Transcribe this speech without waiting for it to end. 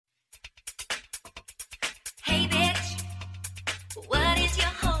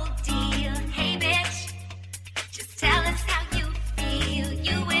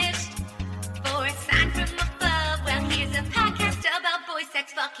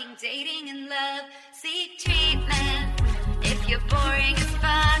fucking dating and love. Seek treatment. If you're boring as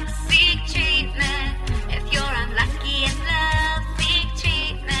fuck, seek treatment. If you're unlucky in love, seek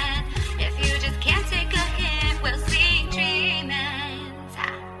treatment. If you just can't take a hint, well, seek treatment.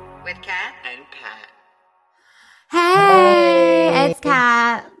 With Kat and Pat. Hey, it's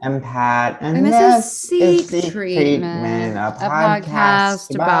Kat. I'm Pat. And this is Seek Treatment, a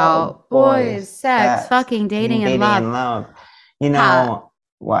podcast about boys, sex, fucking dating, and love. You know, Pat,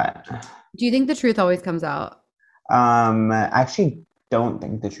 what? do you think the truth always comes out? I actually don't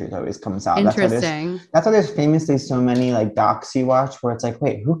think the truth always comes out. Interesting. That's why there's famously so many like docs you watch where it's like,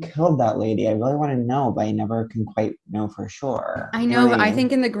 wait, who killed that lady? I really want to know, but I never can quite know for sure. I know, but I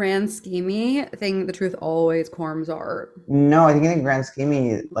think in the grand scheme thing, the truth always corms art. No, I think in the grand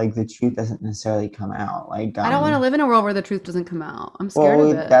scheme, like the truth doesn't necessarily come out. Like I don't want to live in a world where the truth doesn't come out. I'm scared of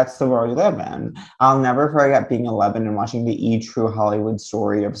it. That's the world you live in. I'll never forget being 11 and watching the E! True Hollywood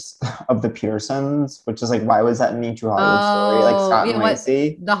story of the Petersons, which is like, why was that an E! True Hollywood story? Like Scott and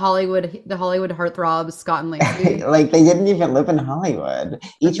Lacey. The Hollywood heartthrobs, Scott and Lacey. Like they didn't even live in Hollywood.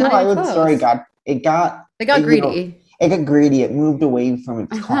 E! True Hollywood story got greedy. It got greedy. It moved away from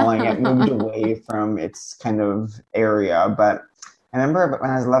its calling. It moved away from its kind of area. But I remember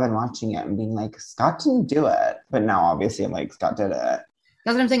when I was 11 watching it and being like, Scott didn't do it. But now obviously I'm like, Scott did it. That's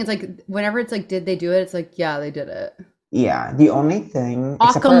what I'm saying. It's like whenever it's like, did they do it? It's like, yeah, they did it. Yeah. The only thing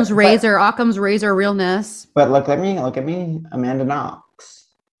Occam's razor realness. But look at me, Amanda Knox.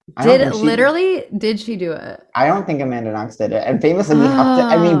 Did she do it? I don't think Amanda Knox did it. And famously, we have to,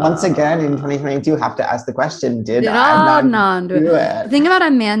 I mean, once again, in 2022, have to ask the question, did Adnan do it? The thing about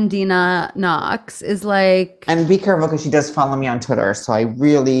Amandina Knox is like... And be careful, because she does follow me on Twitter, so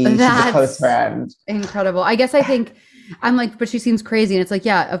she's a close friend. Incredible. I think, I'm like, but she seems crazy. And it's like,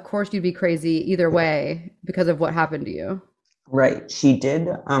 yeah, of course you'd be crazy either way because of what happened to you. Right. She did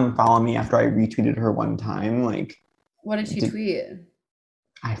follow me after I retweeted her one time. Like, what did she tweet?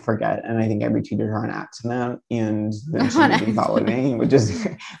 I forget, and I think I retweeted her on accident, and then she didn't follow me, which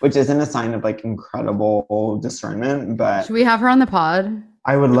isn't a sign of like incredible discernment. But should we have her on the pod?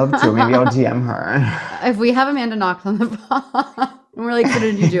 I would love to. Maybe I'll DM her. If we have Amanda Knox on the pod, and we're like, so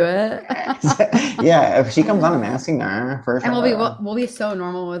did you do it? Yeah, if she comes on, I'm asking her for sure. And we'll be so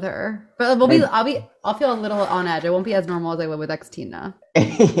normal with her, but I'll feel a little on edge. I won't be as normal as I would with Xtina.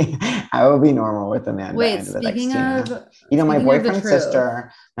 I will be normal with Amanda. Wait, speaking of, my boyfriend's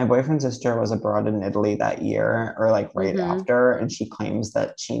sister was abroad in Italy that year, or like right after, and she claims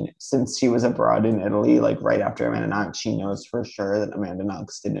that since she was abroad in Italy, like right after Amanda Knox, she knows for sure that Amanda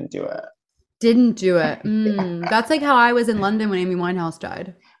Knox didn't do it. That's like how I was in London when Amy Winehouse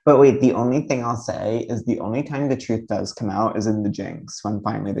died. But wait, the only thing I'll say is the only time the truth does come out is in the Jinx, when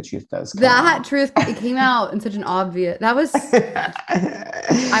finally the truth does come out. That truth, it came out in such an obvious, that was,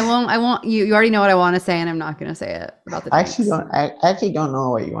 I won't, you already know what I want to say, and I'm not going to say it about the Jinx. I actually don't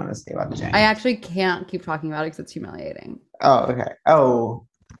know what you want to say about the Jinx. I actually can't keep talking about it because it's humiliating. Oh, okay. Oh,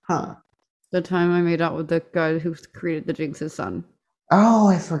 huh. The time I made out with the guy who created the Jinx's son. Oh,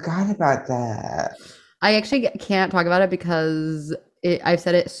 I forgot about that. I actually can't talk about it because I've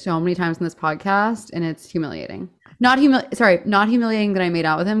said it so many times in this podcast, and it's humiliating. Not humiliating that I made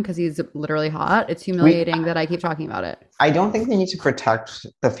out with him because he's literally hot. It's humiliating that I keep talking about it. I don't think we need to protect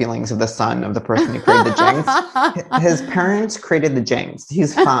the feelings of the son of the person who created the Jinx. His parents created the Jinx.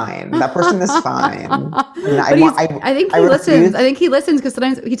 He's fine. That person is fine. I think he listens. I think he listens because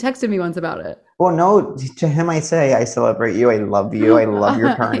sometimes he texted me once about it. Well, no, to him I say, I celebrate you. I love you. I love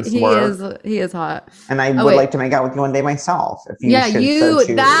your parents' work. He is hot. And I would like to make out with you one day myself. If you so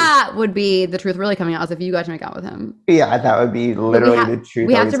choose. That would be the truth really coming out, as if you got to make out with him. Yeah, that would be literally the truth.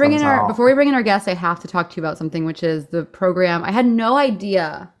 We have to bring in before we bring in our guests, I have to talk to you about something, which is the program. I had no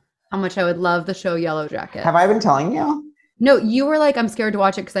idea how much I would love the show Yellow Jacket. Have I been telling you? No, you were like, I'm scared to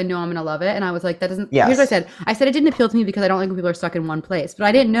watch it because I know I'm going to love it. And I was like, that doesn't, Here's what I said. I said it didn't appeal to me because I don't like when people are stuck in one place. But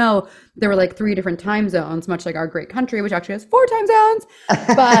I didn't know there were like 3 different time zones, much like our great country, which actually has 4 time zones.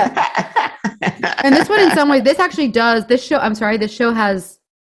 But, and this one in some ways, this show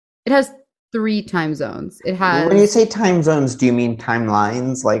has 3 time zones. It has. When you say time zones, do you mean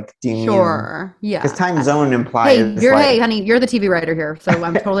timelines? Like, do you mean? Sure. Yeah. Because time zone implies. Hey, honey, you're the TV writer here, so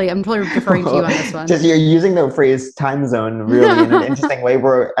I'm totally deferring to you on this one. Just you're using the phrase time zone really in an interesting way.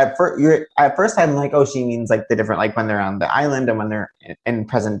 Where at first I'm like, oh, she means like the different, like when they're on the island and when they're in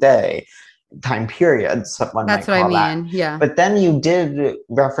present day time periods. That's what I mean. Yeah. But then you did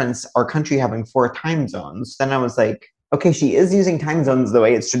reference our country having 4 time zones. Then I was like, okay, she is using time zones the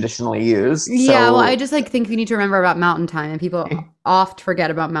way it's traditionally used. Yeah, well, I just think we need to remember about mountain time, and people oft forget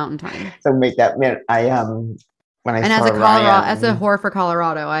about mountain time. So make that. when I and saw as a whore for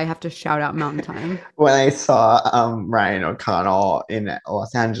Colorado, I have to shout out Mountain Time. When I saw Ryan O'Connell in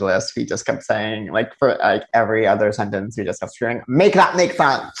Los Angeles, he just kept saying, like, for like every other sentence, he just kept screaming, "Make that make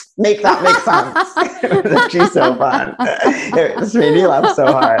sense! Make that make sense!" She's so fun. It just made me laugh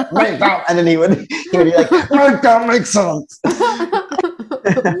so hard. Make that, and then he would be like, "Make that make sense!"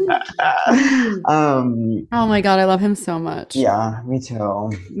 Oh my god, I love him so much. Yeah, me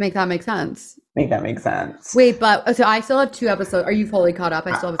too. Make that make sense. Make that make sense. Wait, but so I still have 2 episodes. Are you fully caught up?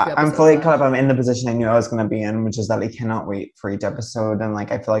 I still have 2 episodes. I'm fully caught up. I'm in the position I knew I was going to be in, which is that I cannot wait for each episode. And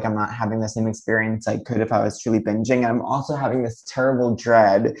like, I feel like I'm not having the same experience I could if I was truly binging. And I'm also having this terrible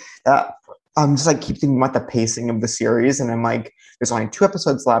dread that I'm just like keep thinking about the pacing of the series. And I'm like, there's only 2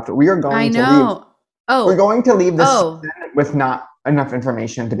 episodes left. We are going to leave. We're going to leave this season with not enough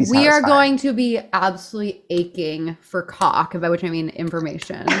information to be satisfied. We are going to be absolutely aching for cock, by which I mean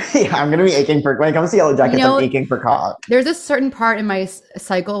information. Yeah, I'm going to be aching for, when it comes to Yellow Jackets, I'm aching for cock. There's a certain part in my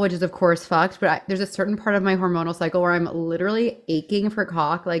cycle, which is of course fucked, but there's a certain part of my hormonal cycle where I'm literally aching for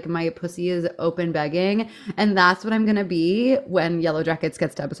cock, like my pussy is open begging, and that's what I'm going to be when Yellow Jackets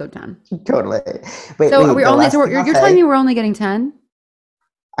gets to episode 10. Totally. You're telling me we're only getting 10?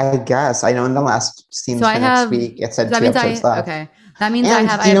 I guess. I know in the last scene next week it said 2 episodes left. Okay. That means and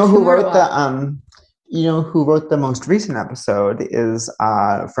I have. You know who wrote the most recent episode is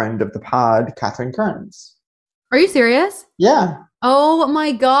a friend of the pod, Catherine Kearns. Are you serious? Yeah. Oh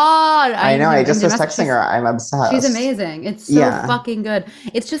my god. I know. I just was texting her. I'm obsessed. She's amazing. It's so fucking good.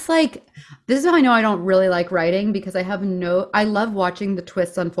 It's just like, this is how I know I don't really like writing, because I love watching the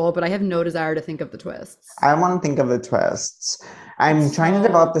twists unfold, but I have no desire to think of the twists. I want to think of the twists. I'm trying to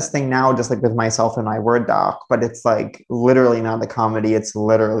develop this thing now, just like with myself and my Word doc, but it's like literally not a comedy. It's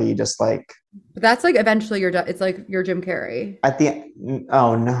literally just like. But that's like eventually it's like you're Jim Carrey.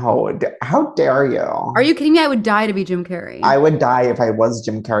 Oh no. How dare you? Are you kidding me? I would die to be Jim Carrey. I would die if I was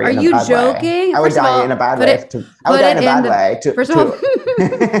Jim Carrey. Are you joking? I would die in a bad way. I would die in a bad way. First of all,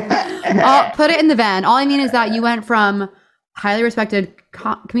 I'll put it in the van. All I mean is that you went from highly respected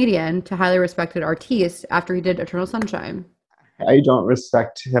comedian to highly respected artiste after he did Eternal Sunshine. I don't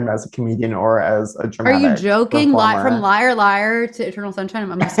respect him as a comedian or as a dramatic. Are you joking? From Liar Liar to Eternal Sunshine,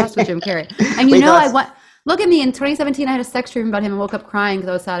 I'm obsessed with Jim Carrey. And look at me. In 2017, I had a sex dream about him and woke up crying because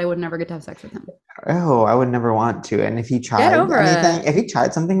I was sad I would never get to have sex with him. Oh, I would never want to. And if he tried anything, if he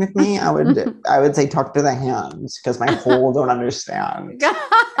tried something with me, I would say talk to the hands, because my whole don't understand.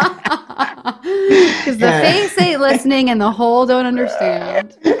 Because the face ain't listening and the whole don't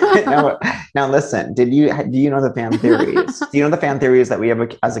understand. Now listen, do you know the fan theories? Do you know the fan theories that we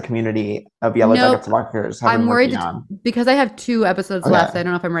have as a community of Yellow Jackets walkers? I'm worried because I have 2 episodes left. I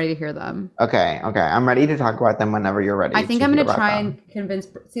don't know if I'm ready to hear them. Okay. I'm ready to talk about them whenever you're ready. I think I'm going to try and convince.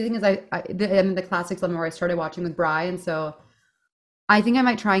 See, the thing is, I'm the classics level where I started watching with Brian, so I think I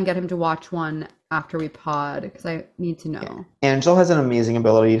might try and get him to watch one after we pod, because I need to know. Angel has an amazing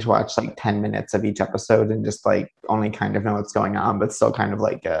ability to watch like 10 minutes of each episode and just like only kind of know what's going on, but still kind of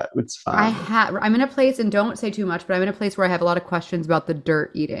like it's fun. I'm in a place, and don't say too much, but I'm in a place where I have a lot of questions about the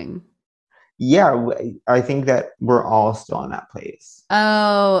dirt eating. Yeah, I think that we're all still in that place.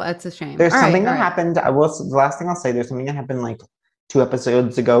 Oh, that's a shame. There's something that happened. The last thing I'll say, there's something that happened like 2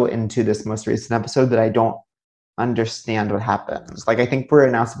 episodes ago into this most recent episode that I don't understand what happens. Like, I think we're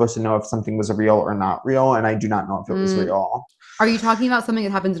now supposed to know if something was real or not real, and I do not know if it was real. Are you talking about something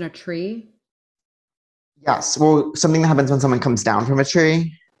that happens in a tree? Yes. Well, something that happens when someone comes down from a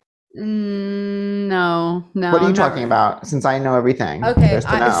tree. No. What are you talking about? Since I know everything. Okay,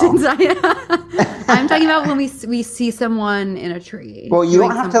 I'm talking about when we see someone in a tree. Well, you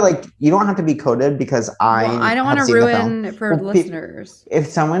don't have to be coded, because I don't want to ruin it for listeners. If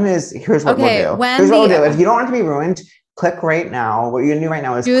someone is, here's what we'll do. If you don't want it to be ruined, click right now. What you're gonna do right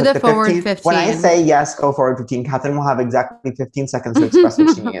now is do click the forward 15. When I say yes, go forward 15. Catherine will have exactly 15 seconds to express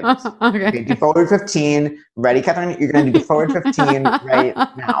what she needs. Okay. Do forward 15. Ready, Catherine? You're gonna do forward 15 right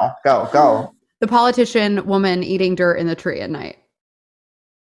now. Go. The politician woman eating dirt in the tree at night.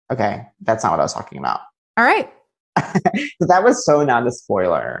 Okay, that's not what I was talking about. All right. That was so not a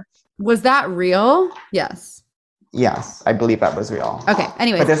spoiler. Was that real? Yes. Yes, I believe that was real. Okay,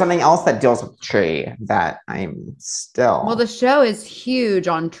 anyway. But there's something else that deals with tree that I'm still... Well, the show is huge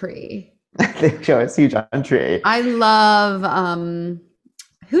on tree. The show is huge on tree. I love...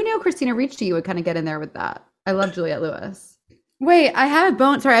 who knew Christina Ricci would kind of get in there with that? I love Juliette Lewis. Wait, I have a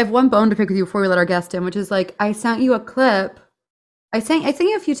bone. Sorry, I have one bone to pick with you before we let our guest in, which is like, I sent you a clip. I sent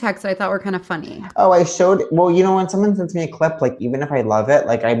you a few texts that I thought were kind of funny. Oh, I showed... Well, you know, when someone sends me a clip, like, even if I love it,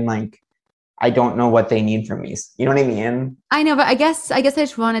 like, I'm like... I don't know what they need from me. You know what I mean? I know, but I guess I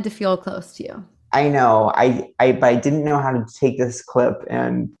just wanted to feel close to you. I know. But I didn't know how to take this clip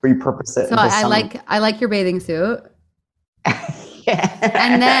and repurpose it. So I like your bathing suit.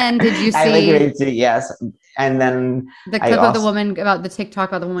 And then did you see? I like your bathing suit. Yes. And then the clip of the woman about the TikTok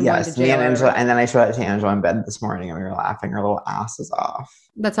about the woman going to jail. Me and Angela, and then I showed it to Angela in bed this morning, and we were laughing our little asses off.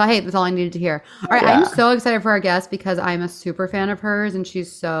 That's all I needed to hear. All right, I'm so excited for our guest because I'm a super fan of hers, and she's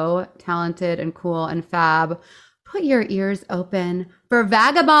so talented and cool and fab. Put your ears open for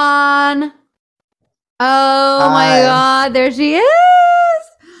Vagabon. Oh my God, there she is.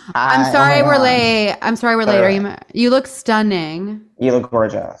 I'm sorry we're late. You look stunning. You look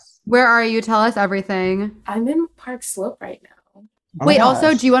gorgeous. Where are you? Tell us everything. I'm in Park Slope right now. Wait,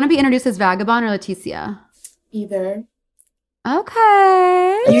 also, do you want to be introduced as Vagabon or Leticia? Either.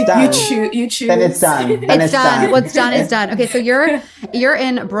 Okay. You choose. Then it's done. It's done. What's done is done. Okay, so you're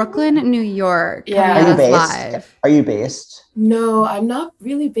in Brooklyn, New York. Yeah. Are you based? Live. Are you based? No, I'm not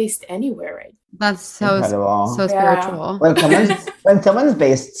really based anywhere right now. That's so incredible. So spiritual. When someone's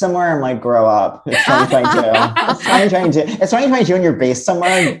based somewhere, I'm like, grow up. It's 2022. It's 2022 and you're based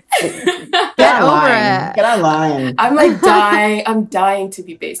somewhere. Get over it. Get online. I'm like dying. I'm dying to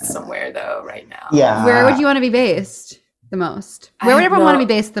be based somewhere though right now. Yeah. Where would you want to be based the most? Where would everyone want to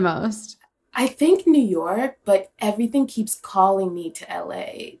be based the most? I think New York, but everything keeps calling me to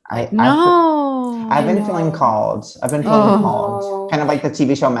LA. I've been feeling called. Kind of like the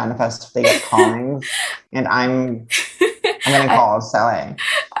TV show Manifest. They get callings, and I'm getting called to LA.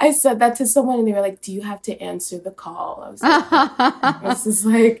 I said that to someone, and they were like, "Do you have to answer the call?" I was like, "This is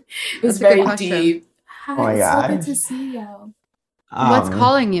like it was very deep." Hi, oh my God. So good to see you. What's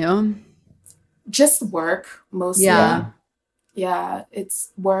calling you? Just work mostly. Yeah,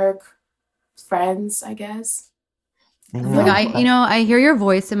 it's work. Friends, I guess. I hear your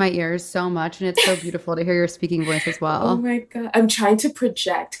voice in my ears so much, and it's so beautiful to hear your speaking voice as well. Oh my God. I'm trying to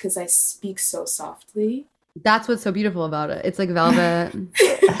project because I speak so softly. That's what's so beautiful about it. It's like velvet.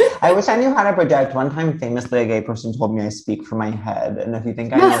 I wish I knew how to project. One time, famously, a gay person told me I speak from my head. And if you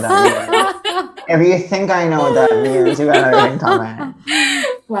think I know what that means, you got everything coming.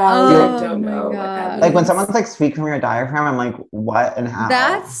 Wow, I don't know what that means. Like when someone's like speak from your diaphragm, I'm like, what and how?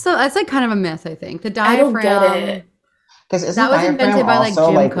 That's like kind of a myth, I think. The diaphragm. I don't get it. Because that was invented by like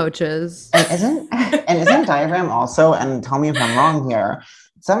gym coaches. And isn't diaphragm also? And tell me if I'm wrong here.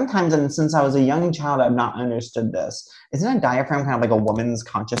 Sometimes, and since I was a young child, I've not understood this. Isn't a diaphragm kind of like a woman's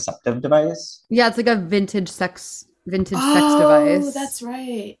contraceptive device? Yeah, it's like a vintage sex device. Oh, that's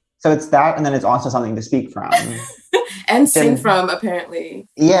right. So it's that, and then it's also something to speak from. And sing from, apparently.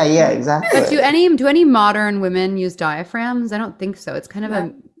 Yeah, exactly. But do any modern women use diaphragms? I don't think so. It's kind of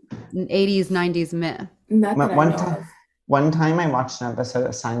an 80s, 90s myth. Not that I know of. One time I watched an episode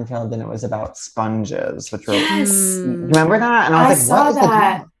of Seinfeld and it was about sponges, which were Yes. Remember that? And I was saw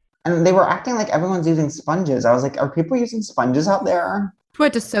that. And they were acting like everyone's using sponges. I was like, are people using sponges out there?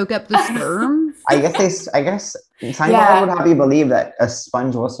 What, to soak up the sperm? I guess Seinfeld would have you believe that a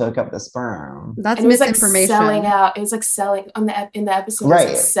sponge will soak up the sperm. That's misinformation. It was like selling in the episode. Right.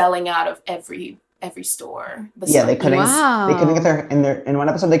 It was like selling out of every store. They couldn't get in one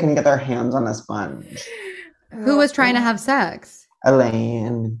episode they couldn't get their hands on a sponge. Who was trying to have sex?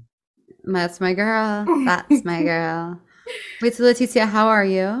 Elaine. That's my girl. Wait, so Leticia, how are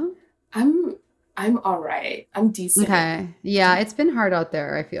you? I'm all right. I'm decent. Okay. Yeah, it's been hard out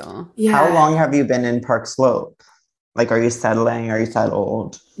there, I feel. Yeah. How long have you been in Park Slope? Like, are you settling? Are you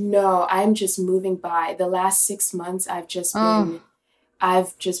settled? No, I'm just moving by. The last 6 months, I've just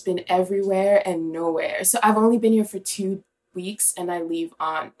been everywhere and nowhere. So I've only been here for 2 weeks, and I leave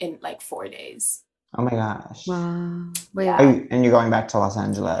in like 4 days. Oh my gosh. Wow. Wait. And you're going back to Los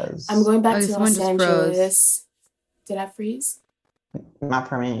Angeles? I'm going back to Los Angeles. Froze. Did I freeze? Not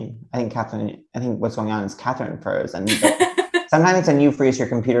for me. I think what's going on is Catherine froze. And sometimes when you freeze, your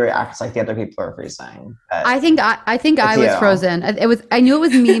computer acts like the other people are freezing. I think I was frozen. I knew it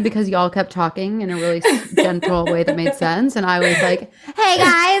was me because y'all kept talking in a really gentle way that made sense. And I was like, hey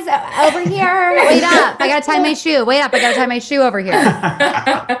guys, over here. Wait up. I got to tie my shoe. Wait up. I got to tie my shoe over here.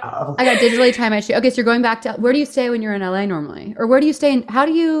 I got to digitally tie my shoe. Okay. So you're going back to, where do you stay when you're in LA normally? Or where do you stay? How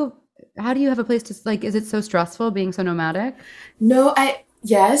do you have a place to, like, is it so stressful being so nomadic? No,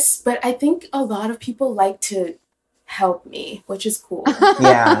 yes, but I think a lot of people like to help me, which is cool.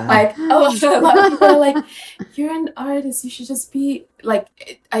 Yeah. Like, a lot of people are like, you're an artist, you should just be like,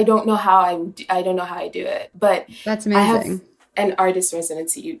 I don't know how I do it, but that's amazing. I have an artist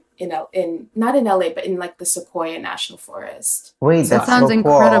residency not in LA, but in like the Sequoia National Forest. Wait, that sounds so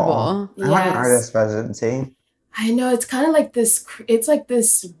incredible. Cool. I want an artist residency. I know, it's kind of like this, it's like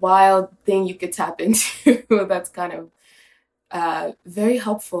this wild thing you could tap into. That's kind of, very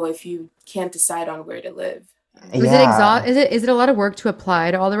helpful if you can't decide on where to live. Is it a lot of work to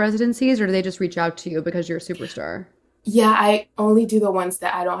apply to all the residencies, or do they just reach out to you because you're a superstar? Yeah, I only do the ones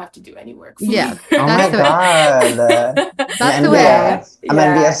that I don't have to do any work for. Yeah. Oh my God. That's the way. I'm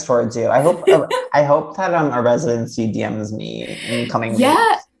envious towards you. I hope that a residency DMs me in coming weeks.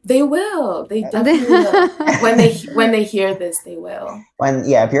 Yeah, they will. They definitely will. When they hear this, they will.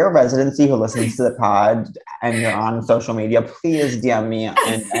 If you're a residency who listens to the pod and you're on social media, please DM me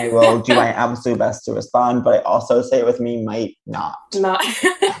and I will do my absolute best to respond. But I also say it with me, might not.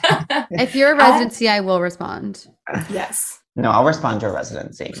 If you're a residency, I will respond. Yes. No, I'll respond to a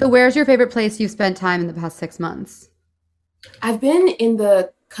residency. So where's your favorite place you've spent time in the past 6 months? I've been in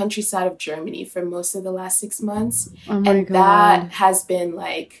the countryside of Germany for most of the last 6 months. Oh my God. That has been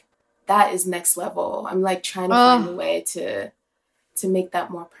that is next level. I'm trying to find a way to make that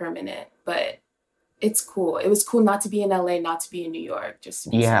more permanent, but it's cool. It was cool not to be in LA, not to be in New York, just to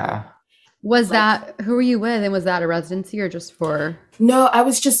be somewhere. Who were you with, and was that a residency or just for? No, I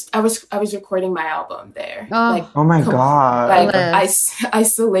was recording my album there. Oh my God.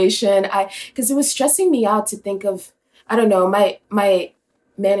 Isolation. Because it was stressing me out to think of, I don't know, my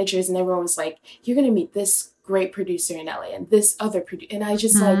managers and everyone was like, you're going to meet this great producer in LA and this other producer. And I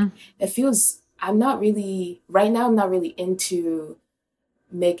just it feels, right now I'm not really into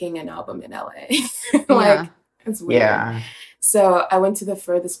making an album in LA. It's weird. Yeah. So I went to the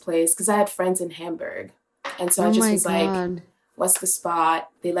furthest place because I had friends in Hamburg. And so I just was like, what's the spot?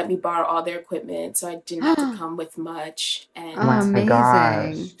 They let me borrow all their equipment. So I didn't have to come with much. And my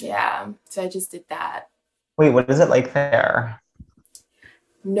gosh. Yeah. So I just did that. Wait, what is it like there?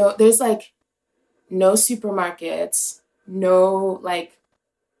 No, there's no supermarkets, no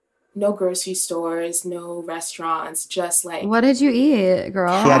grocery stores, no restaurants, just What did you eat,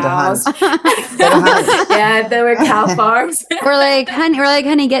 girl? Cows. Yeah, there were cow farms. We're like, honey,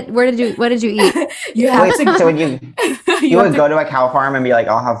 what did you eat? So when you would go to a cow farm and be like,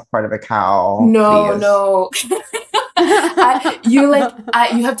 I'll have part of a cow. No. You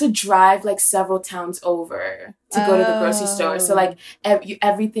have to drive several towns over to go to the grocery store. So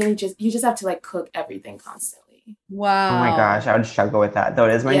everything you just have to cook everything constantly. Wow. Oh my gosh, I would struggle with that. Though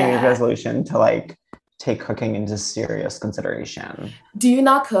it is my New Year's resolution to take cooking into serious consideration. Do you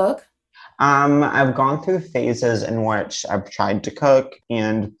not cook? I've gone through phases in which I've tried to cook,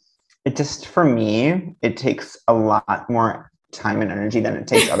 and it just, for me, it takes a lot more time and energy than it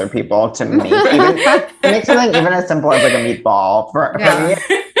takes other people to make. Make something even as simple as a meatball.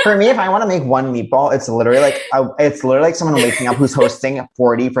 For me, if I want to make one meatball, it's literally someone waking up who's hosting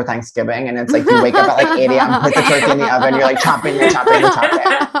 40 for Thanksgiving, and it's you wake up at 8 a.m., put the turkey in the oven, you're chopping.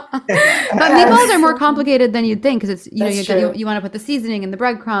 But meatballs are more complicated than you'd think, because it's you want to put the seasoning and the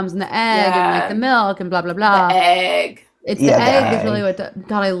breadcrumbs and the egg and the milk and blah blah blah. The egg. It's the egg is really what.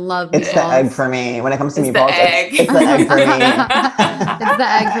 God, I love meatballs. It's the egg for me. When it comes to meatballs, it's the egg for me. It's the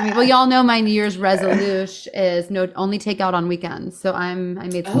egg for me. Well, y'all know my New Year's resolution is only takeout on weekends. So I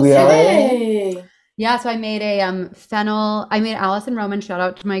made some. Really? Yeah. So I made a fennel. I made Allison Roman. Shout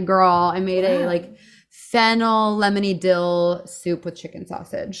out to my girl. I made a fennel lemony dill soup with chicken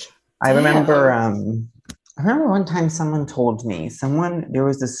sausage. I remember one time someone told me, there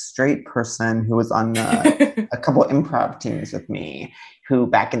was this straight person who was on a couple improv teams with me, who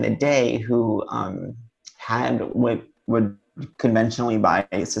back in the day, who would conventionally by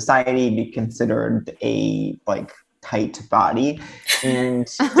society be considered a tight body. And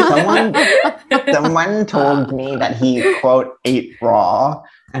someone told me that he, quote, ate raw.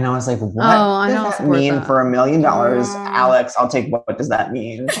 And I was like, what does that mean for $1 million? Alex, I'll take, what does that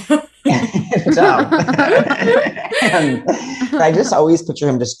mean? And I just always picture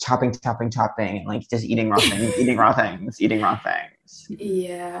him just chopping, and just eating raw things.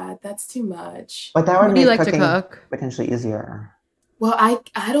 Yeah, that's too much. But that would make cooking to cook? Potentially easier. Well, I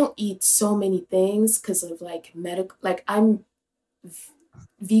don't eat so many things because of medical. I'm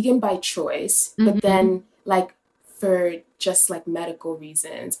vegan by choice, but then for just medical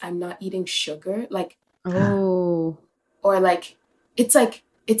reasons, I'm not eating sugar.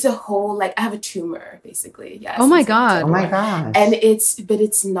 It's a whole I have a tumor basically. Yes. Oh my god. Oh my gosh. And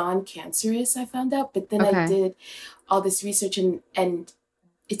it's non-cancerous, I found out. But then I did all this research and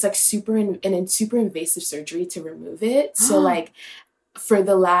it's super invasive surgery to remove it. So for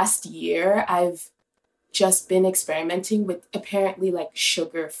the last year, I've just been experimenting with apparently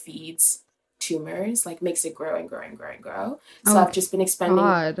sugar feeds tumors, makes it grow and grow and grow and grow. So I've just been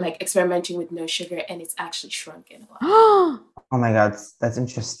experimenting with no sugar, and it's actually shrunken a lot. Oh my god, that's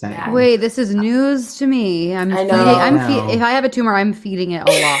interesting. Yeah. Wait, this is news to me. I know. If I have a tumor, I'm feeding it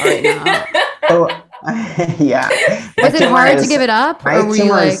a lot right now. So Yeah. Was it hard to give it up? My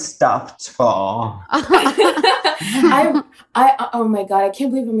tumor is stuffed full. Oh my God, I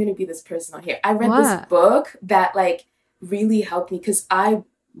can't believe I'm going to be this person on here. I read this book that like really helped me because I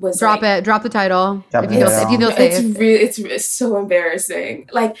was drop the title. If you feel safe. It's so embarrassing.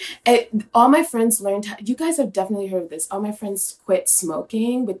 Like all my friends learned you guys have definitely heard of this. All my friends quit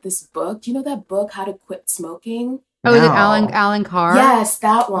smoking with this book. Do you know that book, How to Quit Smoking? Oh, is it Alan Carr? Yes,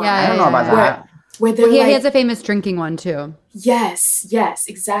 that one. Yeah, I don't know about that. Where he has a famous drinking one too. Yes,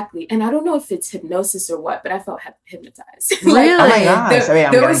 exactly. And I don't know if it's hypnosis or what, but I felt hypnotized. Really? Oh my gosh.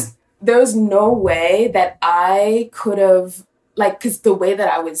 There was no way that I could have, like, because the way that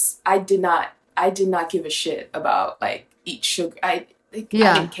I did not give a shit about like eat sugar. I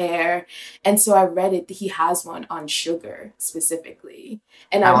didn't care. And so I read it. He has one on sugar specifically.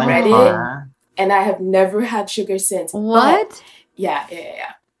 And I read it and I have never had sugar since. What? But, yeah.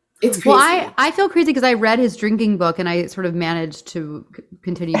 It's crazy. Well, I feel crazy because I read his drinking book and I sort of managed to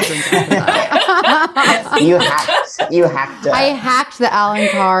continue to drink after that. You hacked it. I hacked the Alan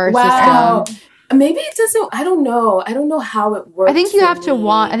Carr system. Maybe it doesn't. I don't know. I don't know how it works. I think you have to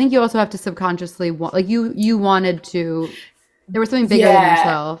want. I think you also have to subconsciously want. Like you wanted to. There was something bigger than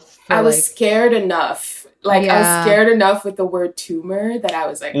yourself. I was scared enough. Like I was scared enough with the word tumor that I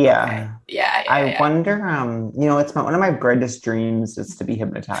was like, okay. I wonder. It's one of my greatest dreams is to be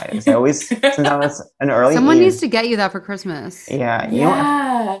hypnotized. I always, since I was an early. Someone needs to get you that for Christmas.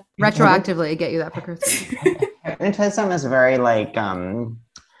 Yeah. Retroactively get you that for Christmas. Hypnotism is very like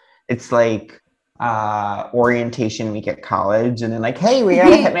it's like orientation week at college, and then like, hey, we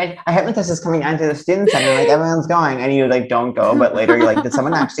got a hypnotist is coming onto the student center, like everyone's going, and you like don't go, but later you're like, did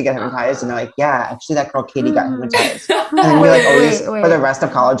someone actually get hypnotized? And they're like, yeah, actually that girl Katie got hypnotized. And then you like always for the rest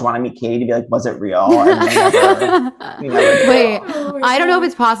of college want to meet Katie to be like, was it real? And I don't know if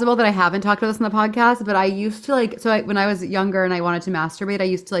it's possible that I haven't talked about this on the podcast, but I used to like, when I was younger and I wanted to masturbate, I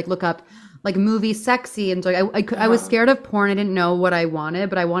used to like look up like movie sexy, and so I was scared of porn. I didn't know what I wanted,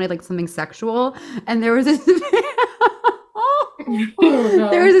 but I wanted like something sexual. And there was this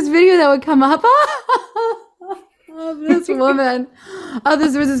there was this video that would come up of this woman. There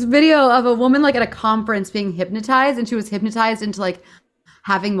was this video of a woman like at a conference being hypnotized, and she was hypnotized into like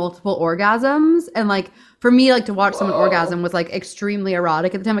having multiple orgasms. And like for me, like to watch someone orgasm was like extremely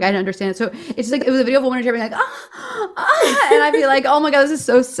erotic at the time. Like I didn't understand it. So it's just like it was a video of a woman being like, and I'd be like, oh my God, this is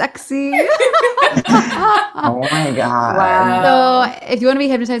so sexy. Oh my God. Wow. So if you want to be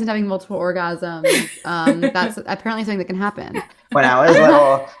hypnotized and having multiple orgasms, that's apparently something that can happen. When I was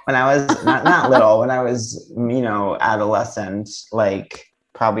little, when I was not little, when I was, adolescent, like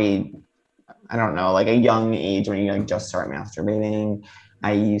probably, I don't know, like a young age when you like just start masturbating,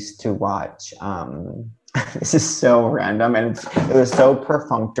 I used to watch, this is so random and it was so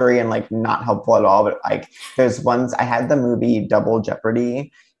perfunctory and like not helpful at all, but like there's ones, I had the movie Double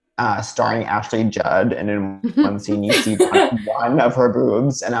Jeopardy starring Ashley Judd, and in one scene you see one of her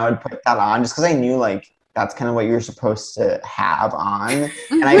boobs, and I would put that on just because I knew like that's kind of what you're supposed to have on,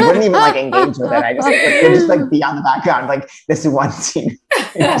 and I wouldn't even like engage with it. I just it would just like be on the background, like this one scene.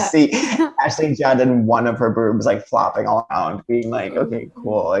 You see Ashley Judd and one of her boobs like flopping all around, being like, okay,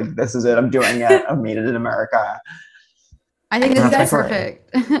 cool, like this is it, I'm doing it, I've made it in America. I think this is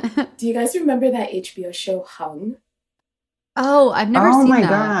perfect. Do you guys remember that HBO show Hung? Oh, I've never seen that. Oh my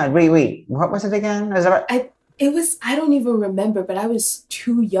God. Wait. What was it again? I don't even remember, but I was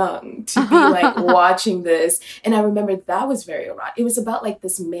too young to be like watching this. And I remember that was very erotic. It was about like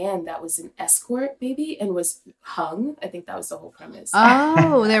this man that was an escort maybe and was hung. I think that was the whole premise.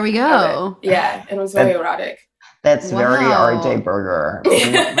 Oh, there we go. Yeah. And it was very erotic. That's very RJ Berger.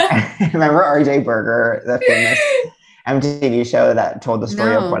 Remember RJ Berger, the famous MTV show that told the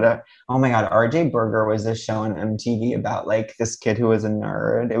story of what oh my God, RJ Berger was this show on MTV about like this kid who was a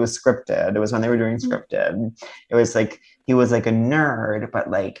nerd. It was scripted. It was when they were doing scripted. It was like, he was like a nerd, but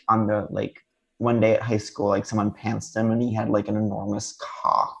like on the, like one day at high school, like someone pantsed him and he had like an enormous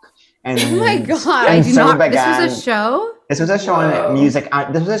cock. And oh my God, this was a show? This was a show on music.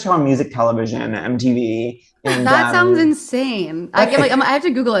 This was a show on music television, MTV. And, that sounds insane. I have to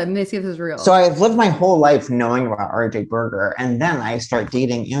Google it and see if this is real. So I've lived my whole life knowing about RJ Berger, and then I start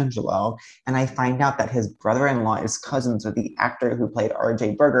dating Angelo, and I find out that his brother-in-law is cousins with the actor who played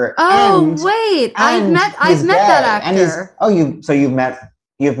RJ Berger. I've met that actor.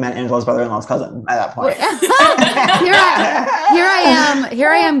 You've met Angelo's brother-in-law's cousin at that point. Here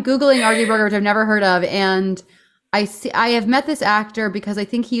I am Googling RJ Berger, which I've never heard of, and I have met this actor because I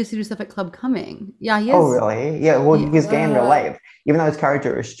think he used to do stuff at Club Cumming. Yeah, he is. Oh, really? Yeah, well, he's gay in real life. Even though his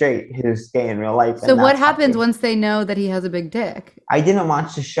character is straight, he's gay in real life. So what happens once they know that he has a big dick? I didn't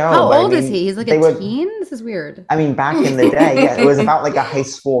watch the show. How old is he? He's like a teen? This is weird. I mean, back in the day, yeah, it was about like a high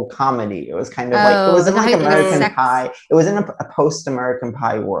school comedy. It was kind of like, it wasn't like American Pie. It was in a post-American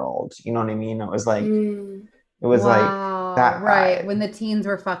Pie world. You know what I mean? It was like, it was like that. Right, when the teens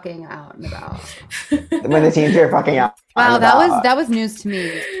were fucking out and about. When the teens were fucking out. Wow, that was news to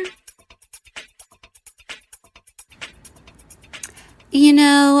me. You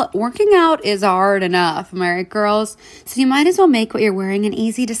know, working out is hard enough, am I right, girls? So you might as well make what you're wearing an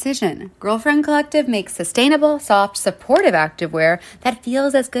easy decision. Girlfriend Collective makes sustainable, soft, supportive activewear that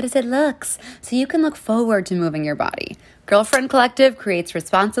feels as good as it looks, so you can look forward to moving your body. Girlfriend Collective creates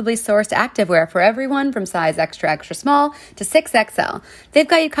responsibly sourced activewear for everyone from size extra, extra small to 6XL. They've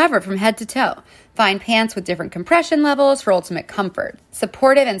got you covered from head to toe. Find pants with different compression levels for ultimate comfort.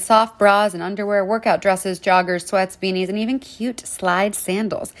 Supportive and soft bras and underwear, workout dresses, joggers, sweats, beanies, and even cute slide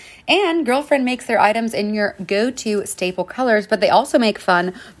sandals. And Girlfriend makes their items in your go-to staple colors, but they also make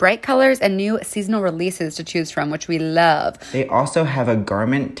fun, bright colors and new seasonal releases to choose from, which we love. They also have a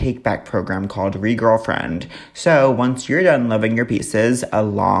garment take-back program called Re-Girlfriend. So once you're done loving your pieces, a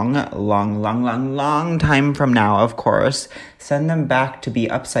long time from now, of course, send them back to be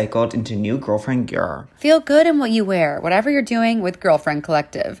upcycled into new girlfriend gear. Feel good in what you wear, whatever you're doing with Girlfriend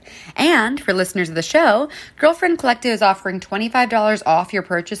Collective. And for listeners of the show, Girlfriend Collective is offering $25 off your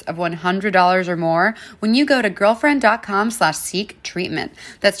purchase of $100 or more when you go to girlfriend.com/seek treatment.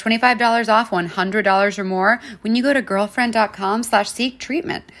 That's $25 off $100 or more when you go to girlfriend.com/seek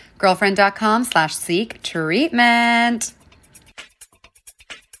treatment. Girlfriend.com/seek treatment.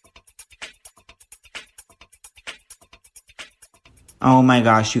 Oh my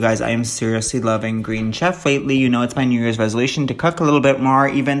gosh, you guys, I am seriously loving Green Chef lately. You know, it's my New Year's resolution to cook a little bit more,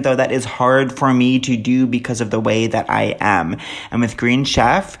 even though that is hard for me to do because of the way that I am. And with Green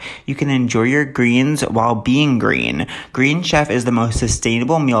Chef, you can enjoy your greens while being green. Green Chef is the most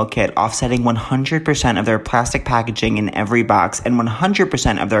sustainable meal kit, offsetting 100% of their plastic packaging in every box and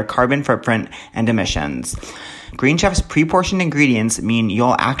 100% of their carbon footprint and emissions. Green Chef's pre-portioned ingredients mean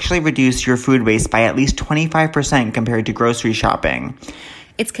you'll actually reduce your food waste by at least 25% compared to grocery shopping.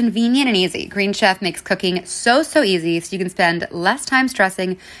 It's convenient and easy. Green Chef makes cooking so easy so you can spend less time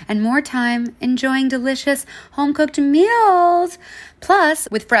stressing and more time enjoying delicious home-cooked meals. Plus,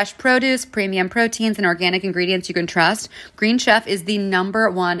 with fresh produce, premium proteins, and organic ingredients you can trust, Green Chef is the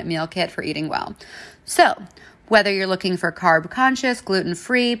 #1 meal kit for eating well. So, whether you're looking for carb-conscious,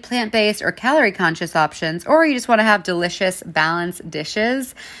 gluten-free, plant-based, or calorie-conscious options, or you just want to have delicious, balanced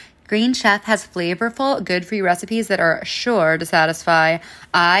dishes, Green Chef has flavorful, good-for-you recipes that are sure to satisfy.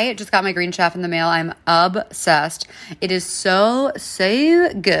 I just got my Green Chef in the mail. I'm obsessed. It is so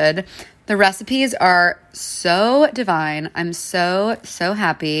good. The recipes are so divine. I'm so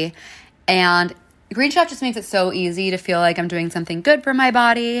happy. And Green Chef just makes it so easy to feel like I'm doing something good for my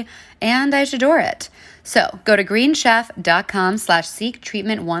body, and I just adore it. So go to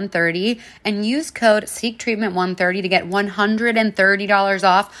greenchef.com/seektreatment130 and use code seektreatment130 to get $130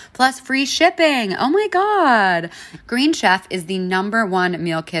 off plus free shipping. Oh my God. Green Chef is the #1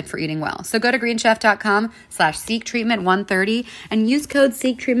 meal kit for eating well. So go to greenchef.com/seektreatment130 and use code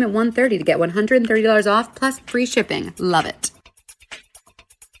seektreatment130 to get $130 off plus free shipping. Love it.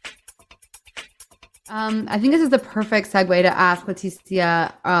 I think this is the perfect segue to ask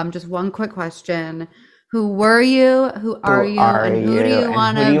Leticia just one quick question. Who were you? Who are you? And who do you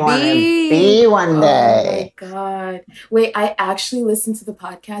want to be one day? Oh my God. Wait, I actually listened to the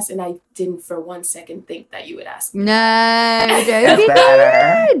podcast and I didn't for 1 second think that you would ask me. No, it's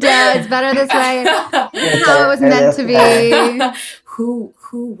better. It's better this way. How it was meant to be. Who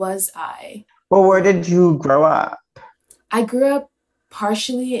was I? Well, where did you grow up? I grew up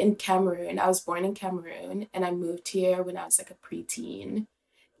partially in Cameroon. I was born in Cameroon and I moved here when I was like a preteen.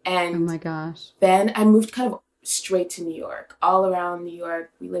 And oh my gosh. Then I moved kind of straight to New York, all around New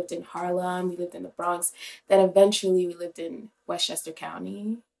York. We lived in Harlem, we lived in the Bronx. Then eventually we lived in Westchester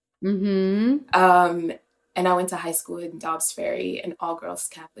County. Mm-hmm. And I went to high school in Dobbs Ferry, an all-girls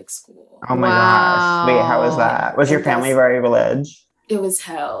Catholic school. Oh my gosh. Wait, how was that? Was your family very religious? It was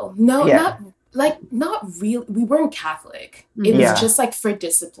hell. No, not real. We weren't Catholic. It was just like for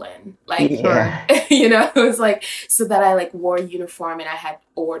discipline. Like, you know, it was like so that I like wore a uniform and I had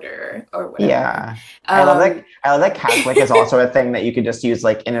order or whatever. Yeah. I love that Catholic is also a thing that you could just use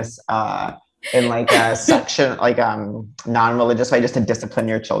like in a section, like non-religious way just to discipline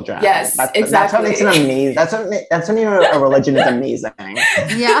your children. Yes, exactly. That's what makes it amazing. That's when you know a religion is amazing.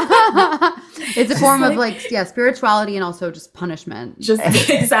 Yeah. It's a form of like spirituality and also just punishment. Just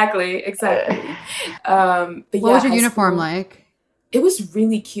exactly. But what was your uniform like? It was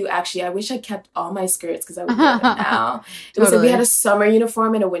really cute, actually. I wish I kept all my skirts because I would wear them now. It was Totally. like we had a summer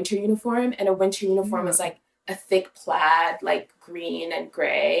uniform and a winter uniform, and a winter uniform was like a thick plaid, like green and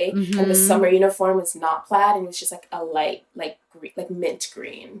gray, and the summer uniform was not plaid, and it was just like a light, like green, like mint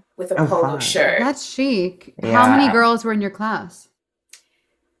green with a polo shirt. That's chic. Yeah. How many girls were in your class?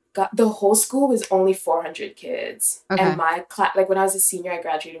 The whole school was only 400 kids. Okay. And my class, like when I was a senior, I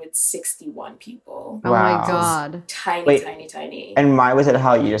graduated with 61 people. Oh my God. Tiny. And why was it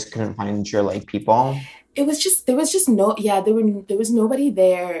how you just couldn't find your like people? It was just, there was nobody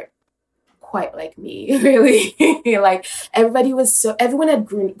there quite like me, really. Like everyone had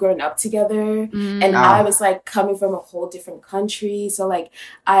grown up together, and I was like coming from a whole different country. So like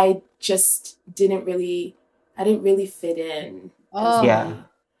I just didn't really fit in. Oh yeah.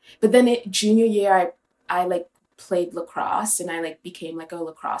 But then junior year, I like played lacrosse, and I like became like a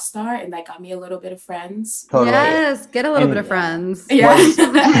lacrosse star, and that got me a little bit of friends. Totally. Yes, get a little bit of friends. Yeah.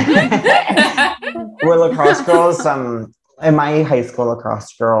 Were lacrosse girls? In my high school,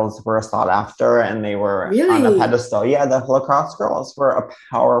 lacrosse girls were sought after, and they were on a pedestal. Yeah, the lacrosse girls were a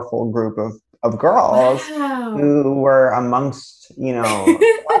powerful group of girls who were amongst,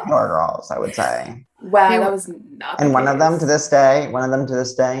 power girls, I would say. Wow, that was not. And one of them to this day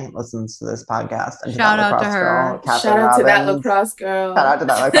listens to this podcast. And Shout out to her. Shout out to that lacrosse girl. Shout out to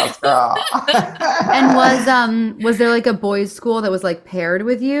that lacrosse girl. And was there like a boys' school that was like paired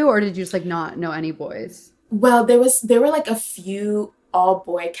with you, or did you just like not know any boys? Well, there were like a few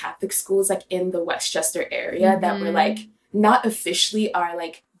all-boy Catholic schools like in the Westchester area that were like not officially our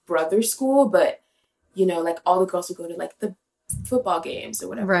like brother school, but like all the girls would go to like the football games or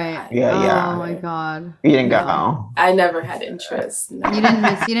whatever. Right. Yeah. Oh my God. You didn't go. I never had interest. No. You didn't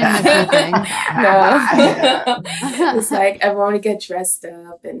miss anything. No. It's like everyone would get dressed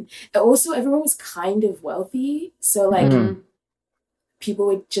up, and also everyone was kind of wealthy. So like people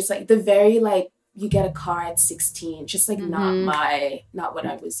would just like the very like you get a car at 16, just like not what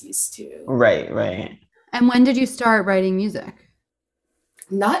I was used to. Right. And when did you start writing music?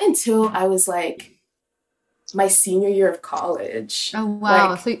 Not until I was like my senior year of college. Oh,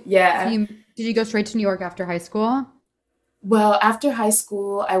 wow. Like, did you go straight to New York after high school? Well, after high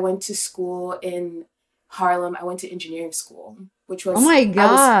school, I went to school in Harlem. I went to engineering school, which was... Oh, my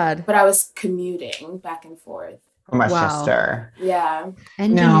God. But I was commuting back and forth. From Westchester. Wow. Yeah.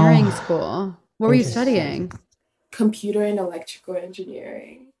 Engineering school. What were you studying? Computer and electrical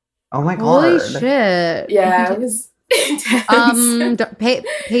engineering. Oh, my God. Holy shit. Yeah, it was...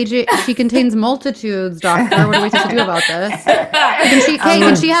 Paige, she contains multitudes, doctor. What are we supposed to do about this?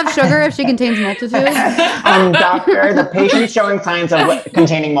 Can she have sugar if she contains multitudes? Doctor, the patient's showing signs of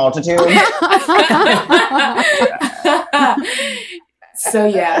containing multitudes. So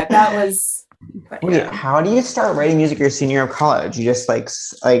yeah, that was. Wait, how do you start writing music your senior year of college? You just like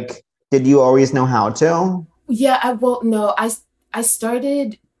did you always know how to? Yeah, no, I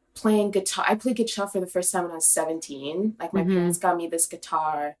started playing guitar. I played guitar for the first time when I was 17. Like my parents got me this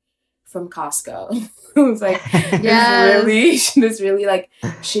guitar from Costco. It was like this really like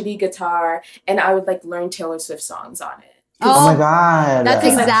shitty guitar, and I would like learn Taylor Swift songs on it. Oh my God, that's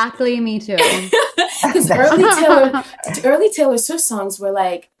exactly me too. Because early Taylor Swift songs were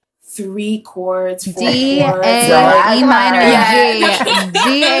like 3 chords, 4 D, chords, A, E minor, G,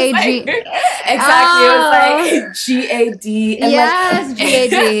 G, A, G. Exactly. It was like G, A, D. And yes, G, A,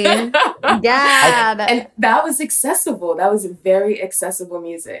 D. God. And that was accessible. That was very accessible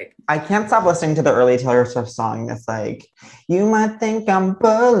music. I can't stop listening to the early Taylor Swift song. It's like, you might think I'm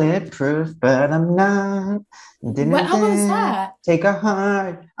bulletproof, but I'm not. What album is that? Take a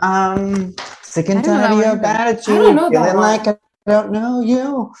heart. Sick and tired of your attitude. I don't know that Feeling one. like I don't know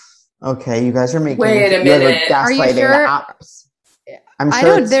you. Okay, you guys are making gaslighting Are you sure? the apps. I'm sure. I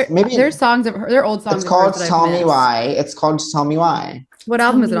don't. There's songs of her. They're old songs. It's called "Tell Me Why." It's called "Tell Me Why." What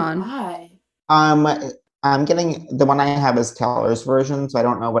album is it on? Why? I'm getting the one I have is Taylor's version, so I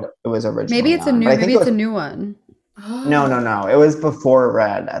don't know what it was originally. Maybe it's a new. Maybe it's a new one. No. It was before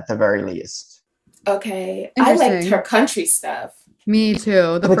Red, at the very least. Okay, I liked her country stuff. Me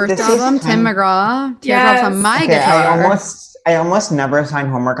too. The first album, Tim McGraw, Teardrops on My Guitar. I almost never assign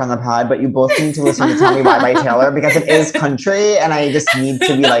homework on the pod, but you both need to listen to Tell Me Why by Taylor because it is country and I just need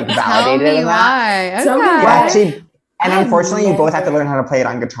to be like validated in that. Tell me why. Well, actually, and unfortunately you both have to learn how to play it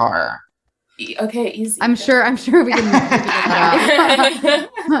on guitar. Okay, easy. I'm sure we can figure that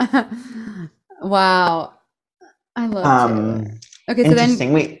out. Wow. I love it. Okay, so then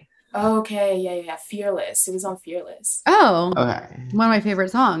Okay, yeah. Fearless. It was on Fearless. Oh, Okay. one of my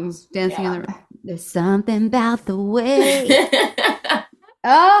favorite songs, Dancing in the... There's something about the way.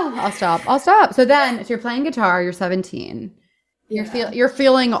 Oh, I'll stop. So then, if you're playing guitar, you're 17. You're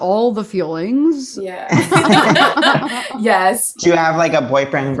feeling all the feelings. Yeah. Yes. Do you have like a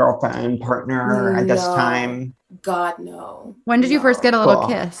boyfriend, girlfriend, partner at this time? God, no. When did you first get a little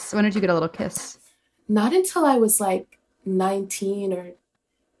kiss? When did you get a little kiss? Not until I was like 19 or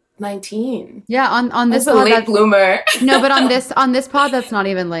 19. Yeah, on this pod, late bloomer. No, but on this pod, that's not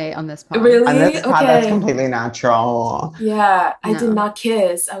even late. On this pod, really? On this pod, that's completely natural. Yeah, I did not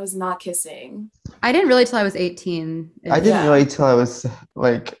kiss. I was not kissing. I didn't really till I was 18. I didn't really till I was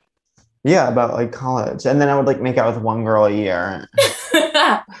like, about like college, and then I would like make out with one girl a year.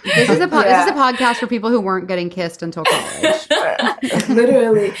 This is a podcast for people who weren't getting kissed until college.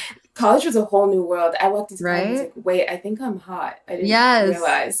 Literally. College was a whole new world. I walked into college and was like, wait, I think I'm hot. I didn't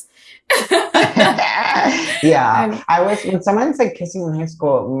realize. Yeah. When someone's like kissing in high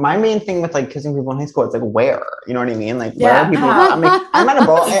school, my main thing with like kissing people in high school, it's like where? You know what I mean? Like where are people? I'm at a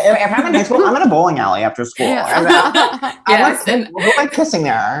bowl. If I'm in high school, I'm at a bowling alley after school. Yeah. And who am I kissing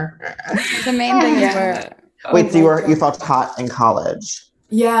there? The main thing is where. Wait, so you felt hot in college?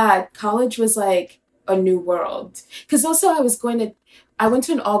 Yeah, college was like a new world. Because also I went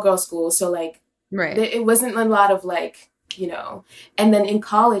to an all-girls school, so like it wasn't a lot of like, and then in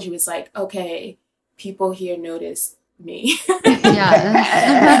college it was like, okay, people here notice me. Yeah.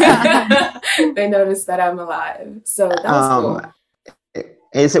 They noticed that I'm alive. So that was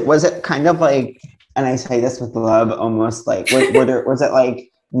cool. Was it kind of like, and I say this with love, almost like, was it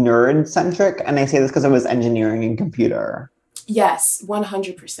like nerd centric? And I say this because it was engineering and computer. Yes,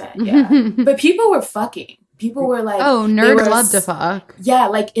 100%. Yeah. But people were fucking. People were like, nerds love to fuck. Yeah,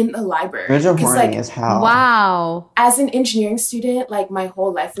 like in the library. Nerds are horny as hell. Wow. As an engineering student, like my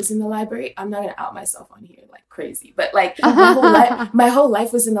whole life was in the library. I'm not gonna out myself on here like crazy, but like my whole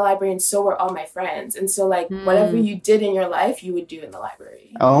life was in the library, and so were all my friends. And so like whatever you did in your life, you would do in the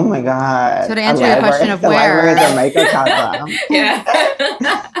library. Oh my god! So to answer your question of where, the microcosm. Yeah.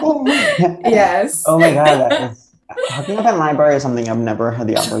 Yes. Oh my god, that is. Talking about library is something I've never had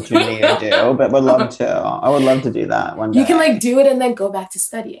the opportunity to do, but would love to. I would love to do that one day. You can like do it and then go back to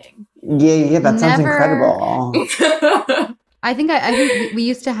studying. Yeah, that sounds incredible. I think we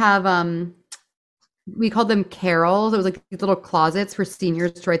used to have we called them carols. It was like these little closets for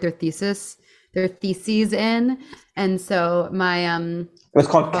seniors to write their theses in, and so my it was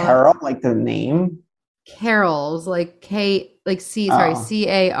called Carol, like the name. Carols, like CARRELLS,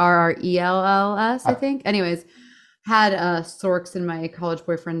 I think. Anyways. Had storks in my college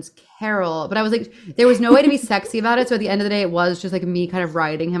boyfriend's carol, but I was like, there was no way to be sexy about it. So at the end of the day, it was just like me kind of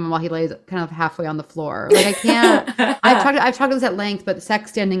riding him while he lays kind of halfway on the floor. Like I can't. I've talked this at length, but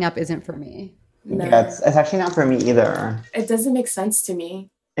sex standing up isn't for me. No. Yeah, it's actually not for me either. It doesn't make sense to me.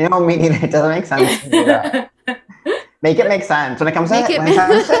 Me neither. It doesn't make sense to me either. Make it make sense when it comes to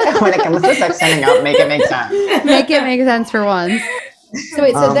sex standing up. Make it make sense. Make it make sense for once. So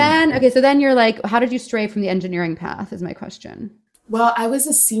wait, so then you're like, how did you stray from the engineering path is my question. Well, I was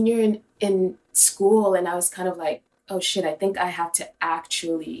a senior in school, and I was kind of like, oh shit, I think I have to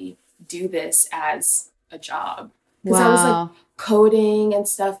actually do this as a job. Because I was like coding and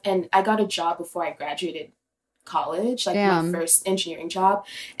stuff, and I got a job before I graduated college, like my first engineering job.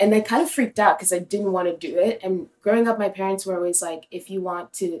 And they kind of freaked out because I didn't want to do it. And growing up, my parents were always like, if you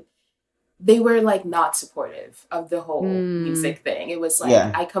want to, they were like not supportive of the whole music thing. It was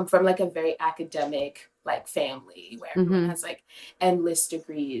like, I come from like a very academic like family where everyone has like endless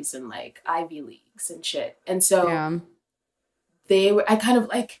degrees and like Ivy Leagues and shit. And so I kind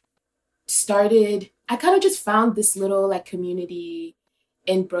of just found this little like community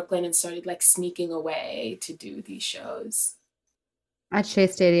in Brooklyn and started like sneaking away to do these shows. At Shea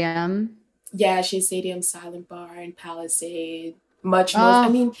Stadium? Yeah, Shea Stadium, Silent Bar, and Palisade. Much more. I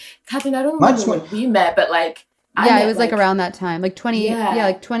mean, Catherine, I don't know when we met, but like, it was like around that time, like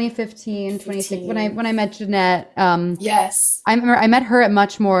 2015, 2016. When I met Jeanette. Yes, I remember I met her at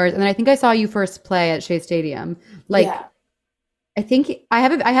Muchmore, and then I think I saw you first play at Shea Stadium. Like, I think I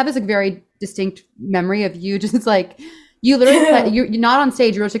have this like very distinct memory of you just like. You literally, you're not on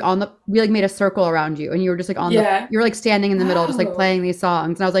stage. You're just like we like made a circle around you, and you were just like you were like standing in the middle, just like playing these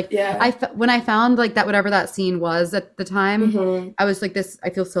songs. And I was like, when I found like that, whatever that scene was at the time, I was like,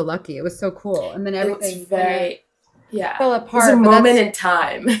 I feel so lucky. It was so cool. And then everything was very, fell apart. It was a moment in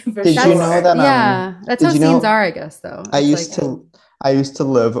time. Did you know that? That's how scenes are, I guess. Though I used to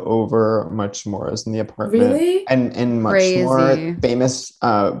live over Muchmore's in the apartment. Really? And in Muchmore, famous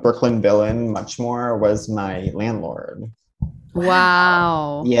Brooklyn villain Muchmore was my landlord.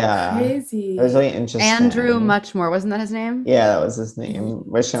 Wow. Yeah. Crazy. It was really interesting. Andrew Muchmore, wasn't that his name? Yeah, that was his name.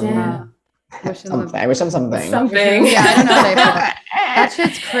 Wish him something. I wish him something. Something. Yeah, I don't know. That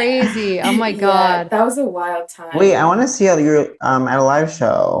shit's crazy. Oh my God. That was a wild time. Wait, I want to see you at a live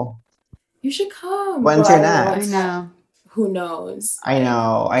show. You should come. When's your next? I know. Who knows? I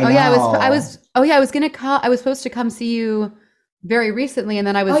know. Oh yeah, I was gonna call. I was supposed to come see you very recently, and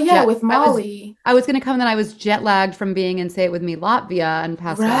then I was. Oh yeah, with Molly. I was gonna come, and then I was jet lagged from being in Say It With Me Latvia and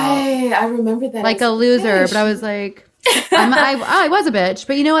passed out. Right, I remember that. Like a loser, but I was like, I was a bitch.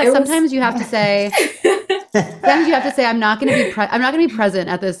 But you know what? Sometimes you have to say. Sometimes you have to say I'm not going to be. I'm not going to be present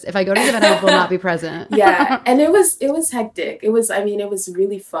at this. If I go to the event, I will not be present. Yeah, and it was hectic. It was. I mean, it was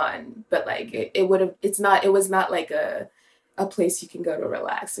really fun, but like it would have. It's not. It was not like a place you can go to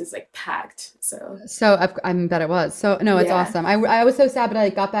relax. It's like packed. So I bet it was. So no, it's awesome. I was so sad, but I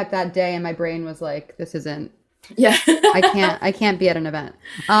got back that day and my brain was like, this isn't. Yeah. I can't be at an event.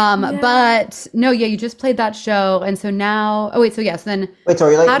 But no, you just played that show, and so now. Oh wait, so yes. Then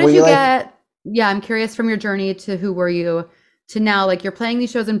so how did you get? Yeah, I'm curious from your journey to who were you to now, like you're playing these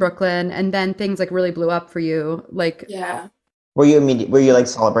shows in Brooklyn and then things like really blew up for you. Like, yeah. Were you like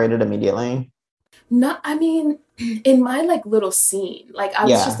celebrated immediately? No, I mean, in my like little scene, like I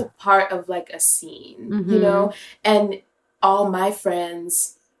was just a part of like a scene, you know, and all my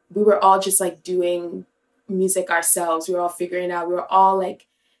friends, we were all just like doing music ourselves. We were all figuring out, we were all like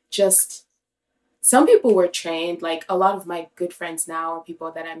just, some people were trained, like a lot of my good friends now are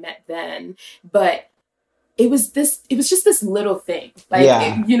people that I met then, but it was just this little thing.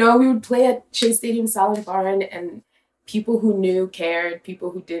 Like, you know, we would play at Shea Stadium Silent Barn and people who knew cared, people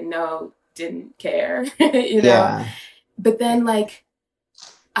who didn't know didn't care, you know? Yeah. But then like,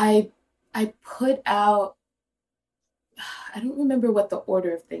 I put out, I don't remember what the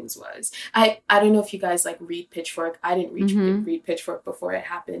order of things was. I don't know if you guys like read Pitchfork. I didn't read Pitchfork before it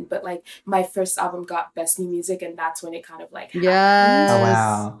happened, but like my first album got Best New Music, and that's when it kind of like happened. Yes. Oh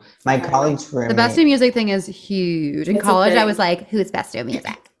wow. My college roommate. The Best New Music thing is huge. In college, I was like, who's Best New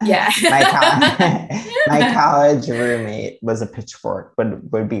Music? Yeah. my college roommate was a Pitchfork,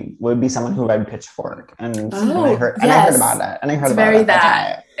 would be someone who read Pitchfork, and I heard about it, and I heard about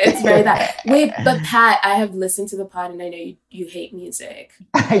it. It's very that. Wait, but Pat, I have listened to the pod, and I know you hate music.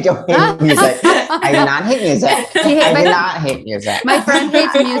 I don't hate music. I do not hate music. I do not hate music. My friend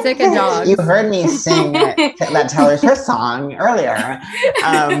hates music and dogs. You heard me sing that Taylor Swift song earlier.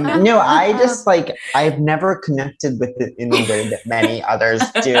 No, I just like, I've never connected with it in a way that many others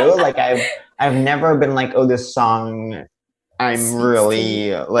do. Like I've never been like, oh, this song, I'm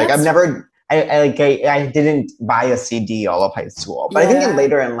really like, I've never. I didn't buy a CD all of high school, but I think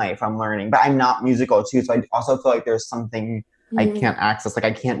later in life I'm learning. But I'm not musical too, so I also feel like there's something I can't access. Like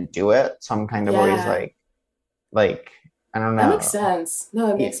I can't do it, so I'm kind of always like I don't know. That makes sense.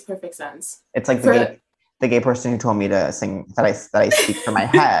 No, it makes perfect sense. It's like the gay person who told me to sing that I speak from my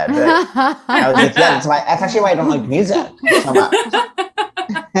head. I was like, yeah, that's actually why I don't like music so much.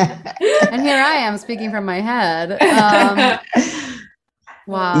 And here I am speaking from my head.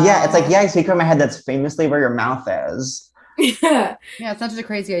 Wow. Yeah, it's like, I speak from my head. That's famously where your mouth is. Yeah, it's not just a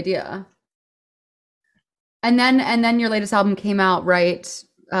crazy idea. And then your latest album came out right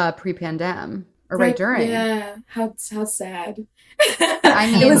pre-pandemic or right during. Yeah, how sad. I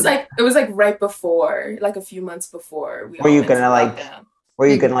mean, it was like right before, like a few months before. Were you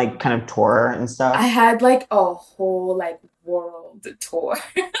gonna kind of tour and stuff? I had like a whole like world tour.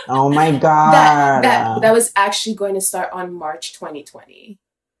 Oh my god! that was actually going to start on March 2020.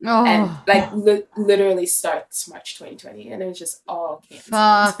 Oh. And like literally starts March 2020, and it was just all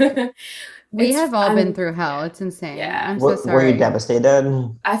canceled. We have all been through hell. It's insane. Yeah. I'm so sorry. Were you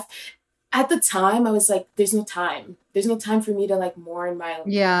devastated? At the time, I was like, there's no time. There's no time for me to like mourn my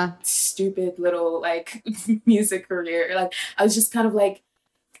stupid little like music career. Like I was just kind of like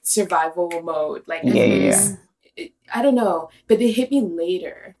survival mode. Like I don't know, but it hit me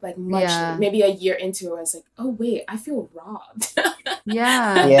later, like maybe a year into it. I was like, oh wait, I feel robbed.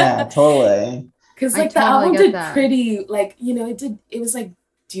 Yeah, totally. Because like the album did pretty, like, you know, it was like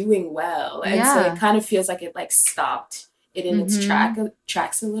doing well, and so it kind of feels like it like stopped it in its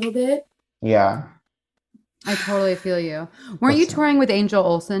tracks a little bit. Yeah, I totally feel you. Weren't you touring with Angel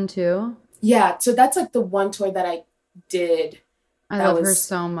Olsen too? Yeah, so that's like the one tour that I did. I love her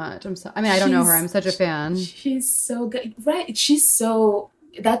so much. I don't know her. I'm such a fan. She's so good. Right.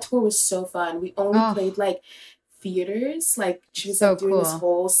 That tour was so fun. We only played like theaters. Like she was like doing this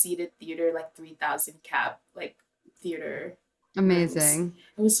whole seated theater, like 3,000 cap, like theater. Amazing.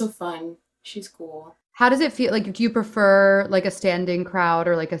 It was so fun. She's cool. How does it feel? Like, do you prefer like a standing crowd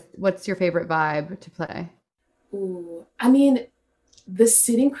or like what's your favorite vibe to play? Ooh, I mean, the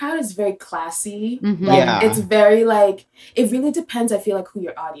sitting crowd is very classy. Mm-hmm. Like, Yeah. it's very, like, it really depends, I feel like, who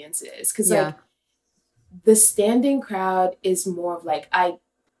your audience is. Because, like, the standing crowd is more of, like, I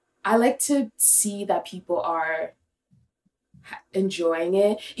like to see that people are enjoying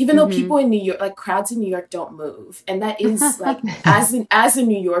it, even though people in New York, like crowds in New York, don't move, and that is like as a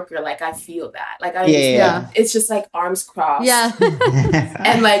New Yorker, like I feel that, like I understand. It's just like arms crossed,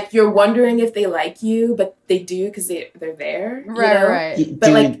 and like you're wondering if they like you, but they do because they're there, right.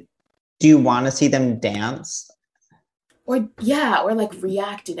 But do you want to see them dance, or like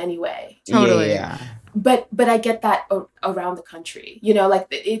react in any way? Totally. But I get that around the country, like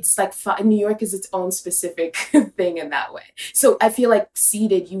it's like New York is its own specific thing in that way. So I feel like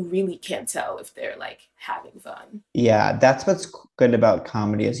seated, you really can't tell if they're like having fun. Yeah, that's what's good about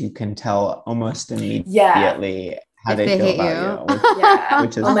comedy is you can tell almost immediately how they feel about you.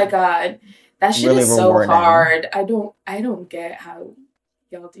 Which is oh my God, that shit really is so rewarding. hard. I don't get how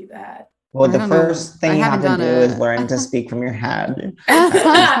y'all do that. Well, the first thing you have to do is learn to speak from your head. For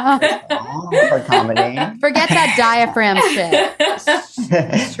comedy. Forget that diaphragm shit.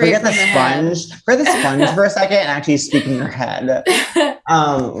 Forget the sponge. For the sponge for a second and actually speak in your head.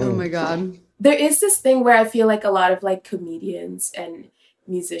 Oh my God. There is this thing where I feel like a lot of like comedians and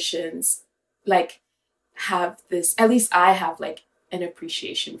musicians like have this, at least I have like an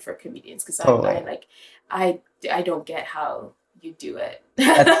appreciation for comedians because I don't get how you do it.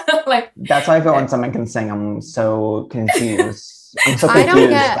 That's why I feel when someone can sing, I'm so confused. I'm so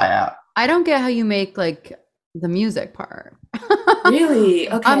confused by it. I don't get how you make like the music part. Really?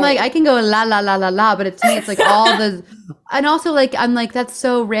 Okay. I'm like, I can go la la la la la, but to me it's like all the, and also like I'm like that's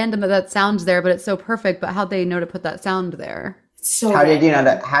so random that sounds there, but it's so perfect. But how'd they know to put that sound there? So how did you know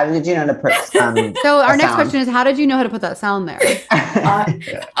to put so our next question is, how did you know how to put that sound there?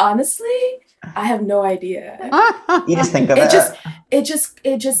 Honestly, I have no idea. You just think of it. It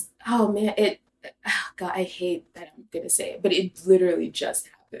just oh man, God, I hate that I'm gonna say it, but it literally just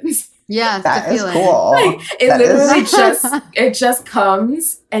happens. Yeah, that is cool. Like, it just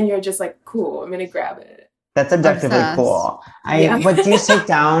comes and you're just like, cool, I'm gonna grab it. That's objectively cool. But do you sit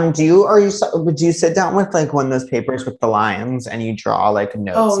down? Do you sit down with like one of those papers with the lines and you draw like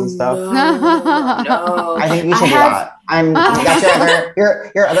notes and stuff? No. I think you should do that. That's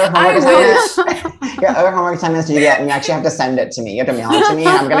your other homework assignment. Your other homework assignment you get, and you actually have to send it to me. You have to mail it to me, and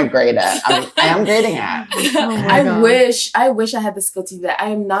I'm gonna grade it. I am grading it. I wish I had the skill to do that. I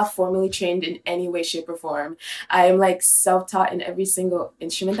am not formally trained in any way, shape, or form. I am like self-taught in every single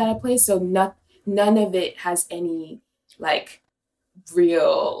instrument that I play, so none of it has any like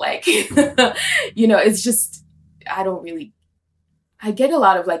real like it's just I get a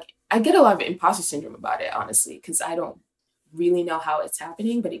lot of imposter syndrome about it, honestly, because I don't really know how it's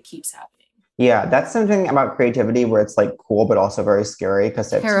happening, but it keeps happening. Yeah, that's something about creativity where it's like cool but also very scary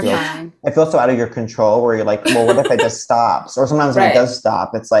because it feels so out of your control where you're like, well, what if it just stops? Or sometimes when it does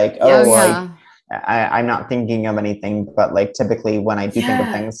stop, it's like, I'm not thinking of anything, but like typically when I do think of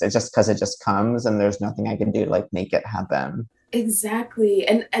things, it's just because it just comes and there's nothing I can do to like make it happen. Exactly.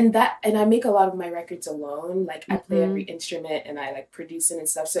 And I make a lot of my records alone. Like I play every instrument and I like produce it and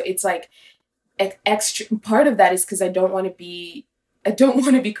stuff. So it's like extra part of that is because I don't want to be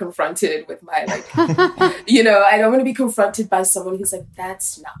confronted with my like, I don't want to be confronted by someone who's like,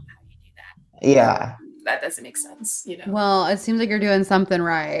 that's not how you do that. Yeah. That doesn't make sense, Well, it seems like you're doing something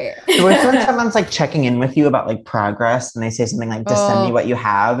right. So when someone's like checking in with you about like progress and they say something like, just send me what you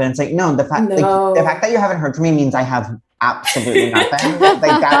have. And it's like, no, the fact that you haven't heard from me means I have absolutely nothing.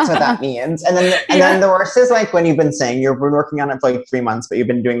 Like that's what that means. And then the worst is like when you've been saying you've been working on it for like 3 months, but you've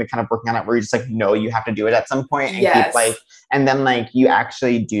been doing the kind of working on it where you're just like, no, you have to do it at some point and keep like, and then like you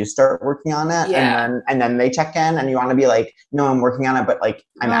actually do start working on it and then they check in and you want to be like, no, I'm working on it, but like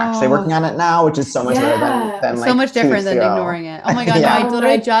I'm actually working on it now, which is so much better than like so much different than ignoring it. Oh my God,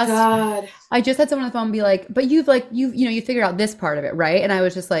 I just had someone on the phone be like, but you figured out this part of it, right? And I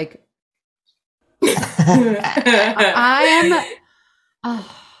was just like, when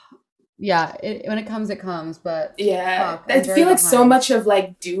it comes, it comes. But I feel like so much of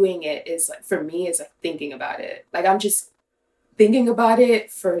like doing it is like, for me, is like thinking about it. Like I'm just thinking about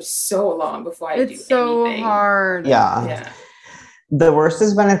it for so long before I do anything. It's so hard. Yeah. The worst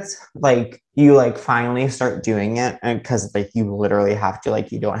is when it's like you like finally start doing it, and because like you literally have to,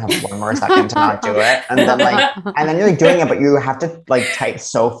 like, you don't have one more second to not do it, and then you're like doing it, but you have to like type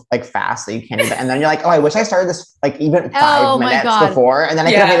so like fast that you can't even, and then you're like, oh, I wish I started this like even 5 minutes before, and then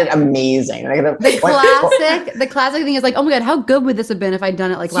I could have made it amazing. The classic thing is like, oh my god, how good would this have been if I'd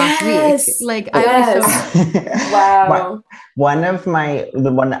done it like last week? Like wow. One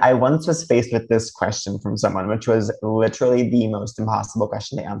I once was faced with this question from someone, which was literally the most impossible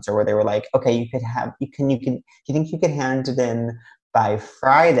question to answer, where they were like, okay, you think you could hand it in by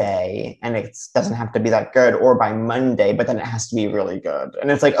Friday and it doesn't have to be that good, or by Monday, but then it has to be really good. And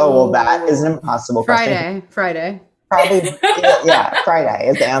it's like, oh, well, that is an impossible question. Friday. Probably, yeah, Friday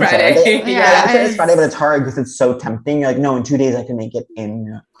is the answer. The answer is Friday, but it's hard because it's so tempting. You're like, no, in 2 days I can make it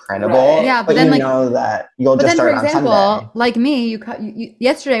incredible. Right. Yeah, but then you know that you'll just start on Sunday. Like me,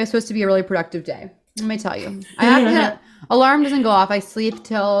 yesterday was supposed to be a really productive day. Let me tell you, I have alarm doesn't go off. I sleep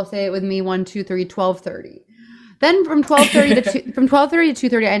till, say it with me, 1, 2, 3, 12:30. Then from 12:30 to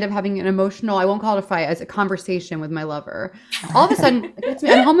 2:30, I end up having an emotional, I won't call it a fight, as a conversation with my lover. All of a sudden,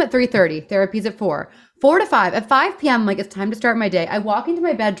 I'm home at 3:30. Therapy's at 4. 4 to 5. At 5 p.m., like, it's time to start my day. I walk into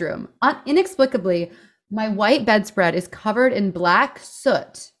my bedroom. Inexplicably, my white bedspread is covered in black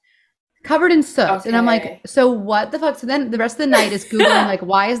soot. Okay. And I'm like, so what the fuck? So then the rest of the night is Googling, like,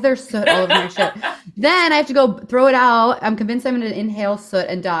 why is there soot all over my shit? Then I have to go throw it out. I'm convinced I'm going to inhale soot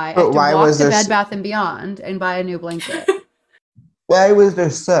and die. But I have to walk to Bed Bath & Beyond and buy a new blanket. Why was there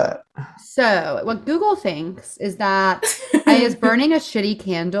soot? So what Google thinks is that I was burning a shitty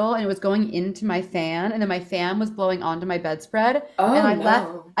candle and it was going into my fan, and then my fan was blowing onto my bedspread.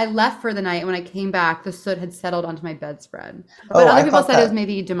 I left for the night, and when I came back, the soot had settled onto my bedspread. But other people said it was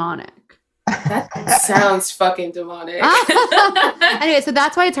maybe demonic. That sounds fucking demonic. Anyway, so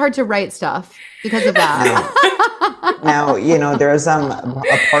that's why it's hard to write stuff, because of that. Now, there's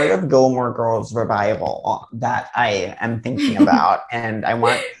a part of Gilmore Girls revival that I am thinking about, and I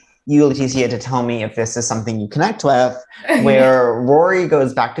want you, Leticia, to tell me if this is something you connect with, where Rory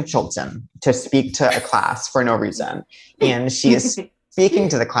goes back to Chilton to speak to a class for no reason, and she is speaking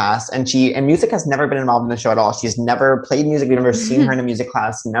to the class, and music has never been involved in the show at all. She's never played music. We've never seen her in a music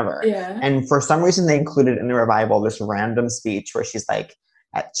class, never. Yeah. And for some reason, they included in the revival this random speech where she's like,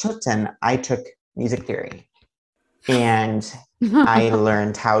 at Chilton, I took music theory, and I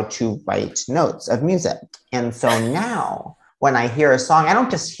learned how to write notes of music. And so now when I hear a song, I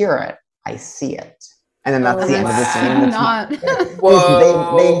don't just hear it, I see it. And then that's the end of the scene.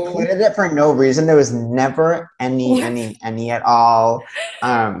 They included it for no reason. There was never any at all.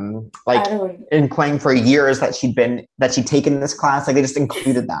 In playing for years that she'd taken this class, like they just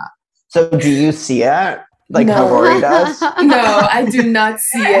included that. So do you see it? Like how Rory does? No, I do not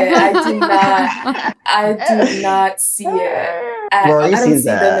see it. I do not see it. Rory I don't sees see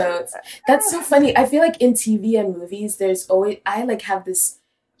the notes. That's so funny. I feel like in TV and movies, there's always, I like have this,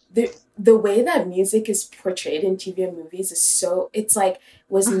 the way that music is portrayed in TV and movies is so, it's like,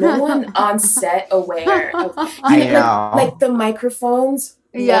 was no one on set aware of, like the microphones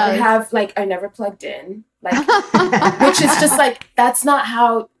are never plugged in, like, which is just like, that's not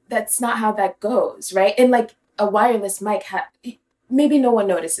how that goes, right? And like a wireless mic, maybe no one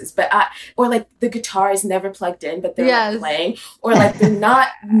notices, but or like the guitar is never plugged in, but they're like playing, or like they're not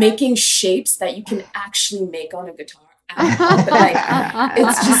making shapes that you can actually make on a guitar. But like,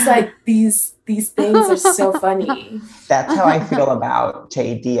 it's just like these things are so funny. That's how I feel about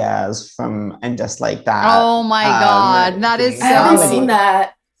Che Diaz from And Just Like That. Oh my God, that is so. I haven't seen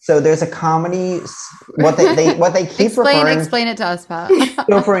that. So there's a comedy. What they keep referring. Explain it to us, Pat.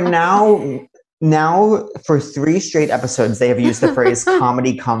 So for now, for 3 straight episodes, they have used the phrase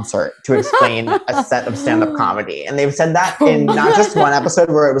comedy concert to explain a set of stand-up comedy. And they've said that in not just one episode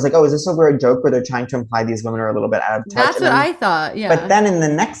where it was like, oh, is this over a joke where they're trying to imply these women are a little bit out of touch? That's what I thought, yeah. But then in the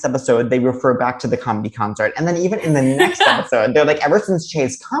next episode, they refer back to the comedy concert. And then even in the next episode, they're like, ever since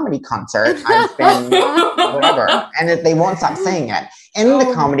Che's comedy concert, I've been whatever. And they won't stop saying it. In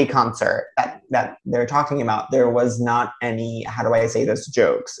the comedy concert that they're talking about, there was not any, how do I say this,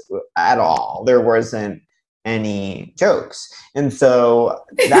 jokes at all. There wasn't any jokes. And so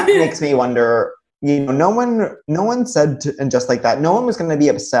that makes me wonder, no one said and just like that, no one was going to be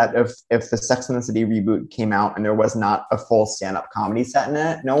upset if the Sex and the City reboot came out and there was not a full stand-up comedy set in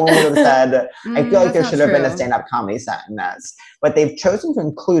it. No one would have said, I feel like there should have been a stand-up comedy set in this. But they've chosen to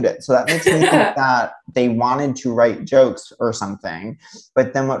include it. So that makes me think that they wanted to write jokes or something.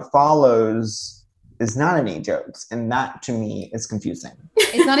 But then what follows is not any jokes, and that to me is confusing.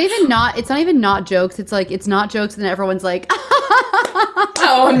 It's not even not jokes. It's like it's not jokes, and then everyone's like,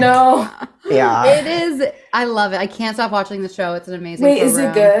 oh no. Yeah, it is. I love it. I can't stop watching the show. It's an amazing. Wait, program. is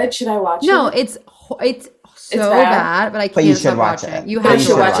it good? Should I watch it? No, it's so bad, but I can't stop watching it. You have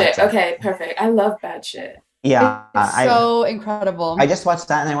to watch it. Okay, perfect. I love bad shit. Yeah, it's so incredible. I just watched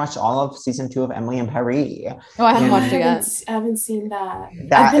that, and I watched all of season 2 of Emily in Paris. Oh, I haven't watched it yet. I haven't seen that.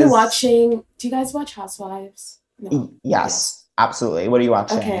 I've been watching. Do you guys watch Housewives? No. Yes, absolutely. What are you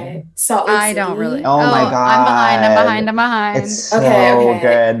watching? Okay, Salt Lake City. I don't really. Oh my god, I'm behind. It's so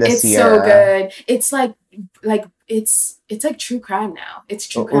good this year. It's so good. It's like it's like true crime now. It's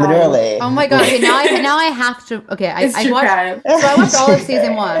true crime. Literally. Oh my god. Okay, now I have to. Okay, I watched. Crime. So I watched all of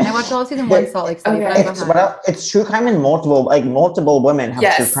season 1. I watched all of season 1 Salt Lake City. Okay. But It's true crime, and multiple women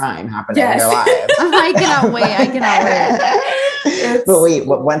have true crime happening in their lives. I cannot wait. But wait,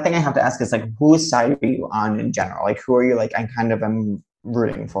 one thing I have to ask is like, whose side are you on in general? Like, who are you like? I kind of am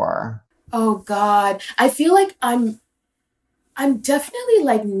rooting for. Oh God, I feel like I'm definitely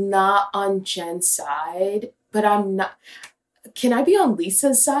like not on Jen's side, but I'm not. Can I be on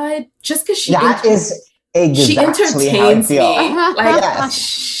Lisa's side? Just because she she entertains me. Like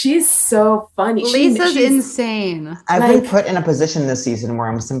she's so funny. Lisa's insane. I've been put in a position this season where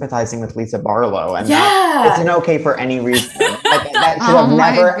I'm sympathizing with Lisa Barlow, and that isn't okay for any reason. Like, that should have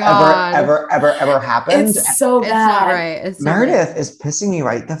never, ever happened. It's so bad. It's not right. It's Meredith is pissing me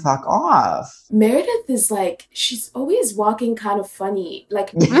right the fuck off. Meredith is like, she's always walking kind of funny.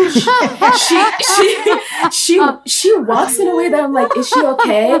 Like she walks in a way that I'm like, is she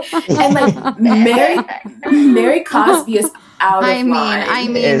okay? And like Mary Cosby is out of line. I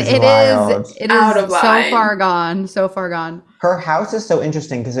mean, it is out of line. So far gone. Her house is so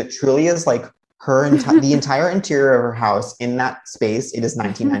interesting because it truly is like the entire interior of her house in that space. It is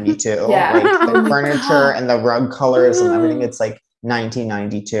 1992. Yeah. Like the furniture and the rug colors and everything. It's like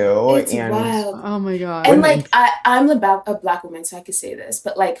 1992. It's wild. Oh my god. And like I'm a black woman, so I could say this,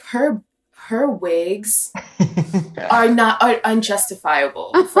 but like her wigs are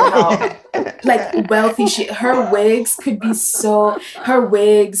unjustifiable for how like wealthy her wigs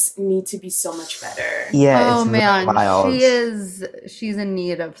need to be so much better. Yeah. Oh man, wild. she's in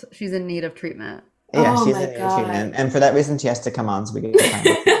need of treatment. Yeah, she's in need of treatment, and for that reason, she has to come on so we can get time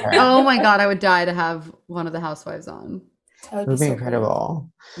with her. Oh my god, I would die to have one of the housewives on. That would be incredible.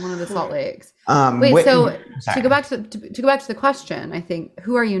 One of the Salt Lakes. Wait, so to go back to the question, I think,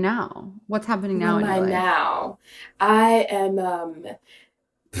 who are you now? What's happening now in your life? Now, I am a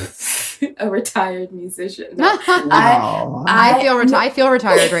retared musician. No, I feel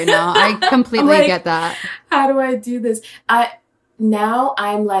retired right now. I completely get that. How do I do this? I'm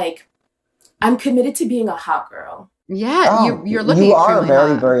committed to being a hot girl. Yeah, you're looking. You are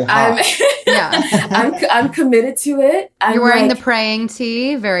very, hot. very hot. I'm committed to it. You're wearing the praying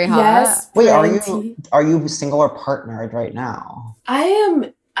tee, very hot. Yes. Wait, are you single or partnered right now?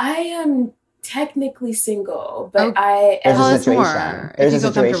 I am technically single, but There's a situation. More, There's a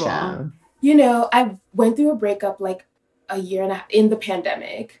situation. You know, I went through a breakup like a year and a half in the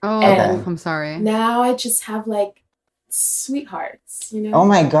pandemic. Oh, and I'm sorry. Now I just have like sweethearts, you know. Oh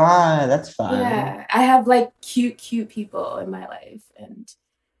my god, that's fun. Yeah, I have like cute people in my life,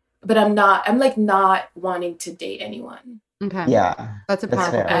 but I'm like not wanting to date anyone. Okay. Yeah, that's a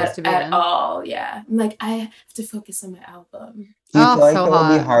powerful place to be at in. all. Yeah, I'm like, I have to focus on my album. Do you feel like it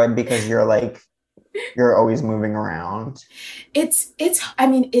would be hard because you're always moving around? I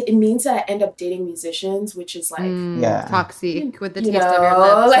mean, it means that I end up dating musicians, which is like toxic with the taste of your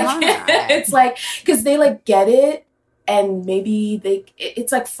lips. Like, it's like, because they like get it. And maybe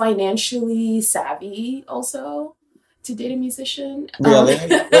it's like financially savvy also to date a musician. Really?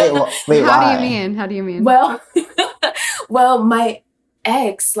 Wait, How do you mean? Well, my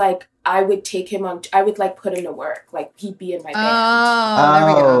ex, like I would take him on. I would like put him to work. Like he'd be in my band. Oh, there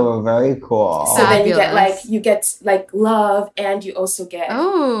we go. Very cool. So then you get like love, and you also get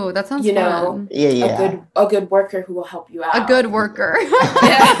that sounds fun. A good worker who will help you out. A good worker.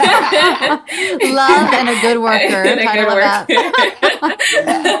 Love and a good worker.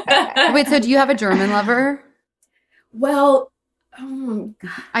 Wait, so do you have a German lover? Well.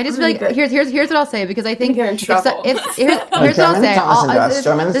 I just feel like here's what I'll say, because I think here's what I'll say.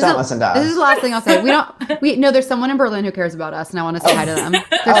 Germans don't listen to us. This is the last thing I'll say. There's someone in Berlin who cares about us, and I want to say hi to them.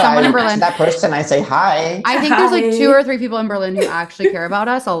 There's someone in Berlin. That person, I say hi. I think there's like 2 or 3 people in Berlin who actually care about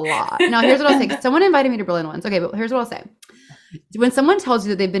us a lot. Now, here's what I'll say. Someone invited me to Berlin once. Okay, but here's what I'll say. When someone tells you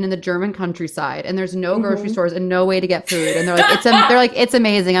that they've been in the German countryside and there's no grocery stores and no way to get food, and they're like, it's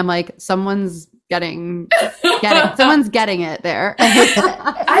amazing. I'm like, someone's getting it there.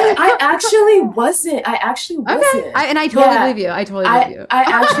 I actually wasn't. I actually wasn't. Okay. I totally believe you. I totally believe you. I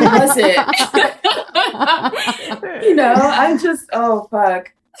actually wasn't. You know, I'm just, oh,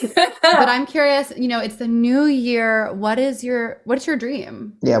 fuck. But I'm curious, you know, it's the new year. What's your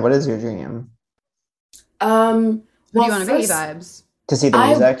dream? Yeah, what is your dream? What do you want to be, Vibes? To see the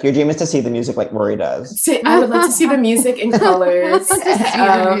music. Your dream is to see the music like Rory does. I would love to see the music in colors.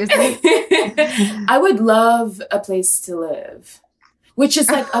 I would love a place to live, which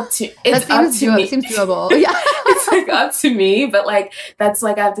is like up to me. Seems doable. Yeah, it's like up to me, but like that's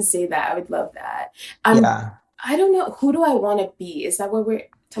like I have to say that I would love that. I don't know, who do I want to be? Is that what we're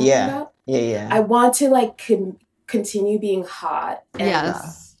talking about? Yeah. I want to like continue being hot.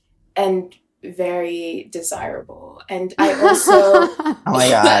 And very desirable, and I also oh my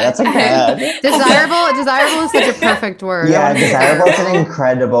god, that's a good desirable is such a perfect word. Yeah, desirable is an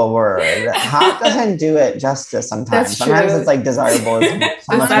incredible word. Hot doesn't do it justice sometimes. Sometimes it's like desirable is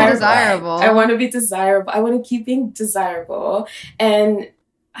so much more desirable. I want to be desirable. I want to keep being desirable, and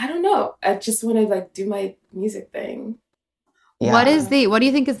I don't know, I just want to like do my music thing. What do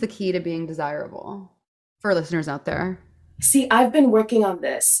you think is the key to being desirable for listeners out there? See, I've been working on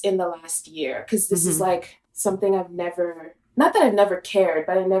this in the last year because this is like something not that I've never cared,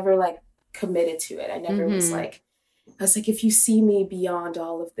 but I never like committed to it. I never was like, I was like, if you see me beyond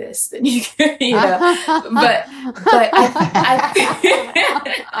all of this, then you can, you know, but I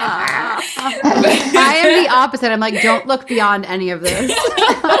am the opposite. I'm like, don't look beyond any of this.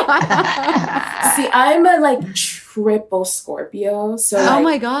 See, I'm a like triple Scorpio. So oh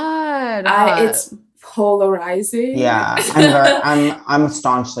my God. It's polarizing. Yeah, I'm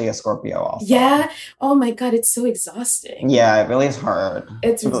staunchly a Scorpio also. Yeah. Oh my God, it's so exhausting. Yeah, it really is hard.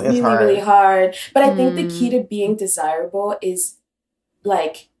 It's really hard. But I think the key to being desirable is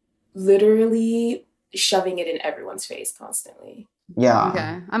like literally shoving it in everyone's face constantly. Yeah.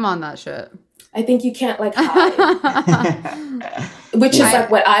 Okay, I'm on that shit. I think you can't like hide. Which is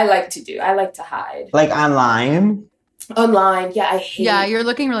like what I like to do. I like to hide. Like online? Online, yeah, I hate. Yeah, you're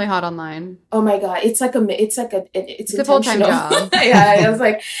looking really hot online. Oh my God, it's a full-time job. Yeah, I was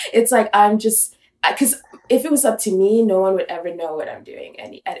like, it's like I'm just because if it was up to me, no one would ever know what I'm doing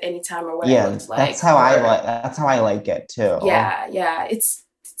at any time or what I looked like. That's how I like it too. Yeah, it's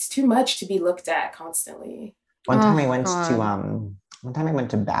too much to be looked at constantly. One time I went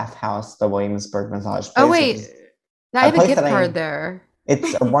to Bath House, the Williamsburg massage place. Oh wait, I have a gift card there.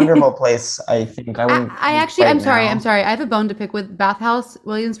 It's a wonderful place. I think I'm sorry. I have a bone to pick with Bath House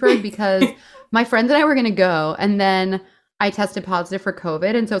Williamsburg because my friends and I were going to go, and then I tested positive for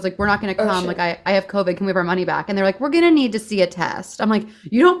COVID, and so it's like, we're not going to come. Like, I have COVID. Can we have our money back? And they're like, we're going to need to see a test. I'm like,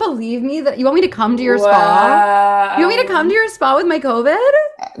 you don't believe me? That you want me to come to your spa? You want me to come to your spa with my COVID?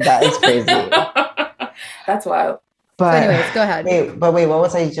 That is crazy. That's wild. But so anyways, go ahead. Wait, what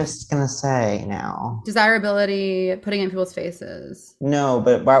was I just gonna say now? Desirability, putting it in people's faces. No,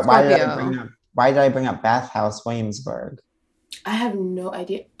 but why did I bring up Bath House Williamsburg? I have no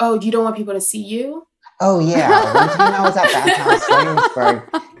idea. Oh, you don't want people to see you? Oh yeah, one time I was at Bath House Williamsburg,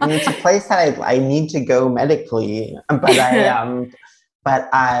 and it's a place that I need to go medically, but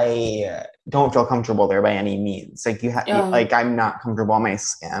I don't feel comfortable there by any means. Like like I'm not comfortable in my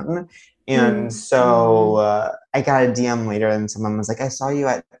skin. And so I got a DM later and someone was like, I saw you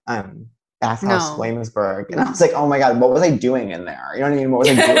at Bath House Williamsburg. And I was like, oh my God, what was I doing in there? You know what I mean? What was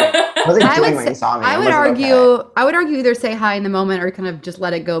I doing? What was I doing when you saw me? I would argue either say hi in the moment or kind of just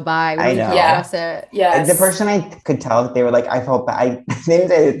let it go by. I know. Yes. The person I could tell, they were like, I felt bad. They didn't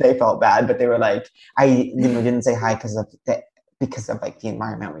say they felt bad, but they were like, I didn't say hi because of like the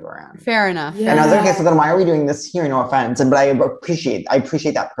environment we were in. Fair enough. Yeah. And I was like, okay, so then why are we doing this here? No offense. But I appreciate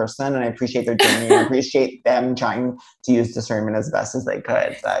that person, and I appreciate their journey, and I appreciate them trying to use discernment as best as they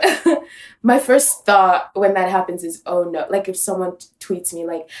could. But my first thought when that happens is, oh no, like if someone tweets me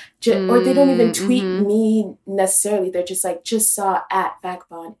like, or they don't even tweet me necessarily, they're just like, just saw at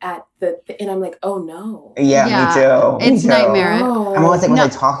Vagabon at and I'm like, oh no. Yeah, me too. It's nightmare. Oh. I'm always like, was I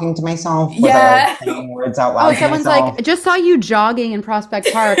talking to myself? Was I saying words out loud? Oh, someone's like, just saw you jogging in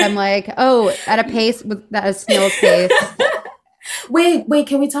Prospect Park. I'm like, oh, at a pace at a snail's pace. Wait,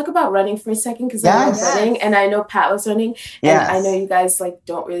 can we talk about running for a second? Because I love running, and I know Pat was running, and I know you guys like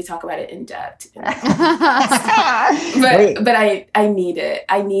don't really talk about it in depth. But I need it.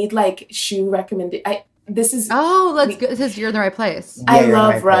 I need like shoe recommended. This is let's go. You're in the right place. I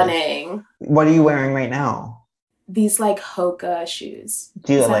love running. What are you wearing right now? These like Hoka shoes.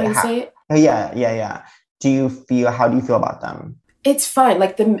 Do you is that how you say it? Oh yeah. How do you feel about them? It's fine.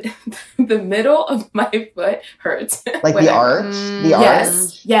 Like the middle of my foot hurts. Like the arch?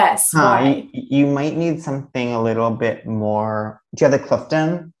 Yes. You might need something a little bit more. Do you have the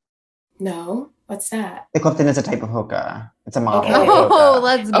Clifton? No. What's that? The Clifton is a type of hookah. It's a model. Okay. Oh,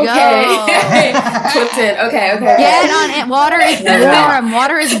 let's go. Okay. Clifton. Okay. Get on it. Water is warm.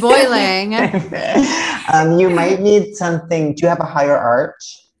 Water is boiling. You might need something. Do you have a higher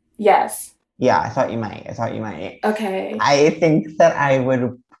arch? Yes. Yeah, I thought you might. Okay. I think that I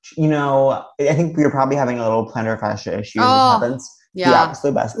would, I think you're probably having a little plantar fascia issue. Oh, It happens to yeah. the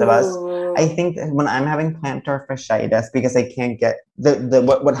absolute best of us. Ooh. I think that when I'm having plantar fasciitis, because I can't get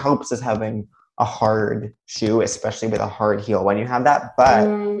what helps is having a hard shoe, especially with a hard heel when you have that. But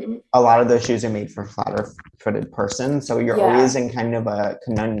a lot of those shoes are made for flatter-footed person, so you're always in kind of a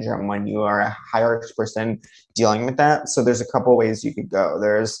conundrum when you are a high-arch person dealing with that. So there's a couple ways you could go.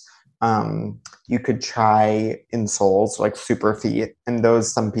 There's you could try insoles, like super feet, and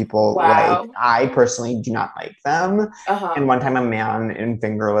those some people like. I personally do not like them. And one time a man in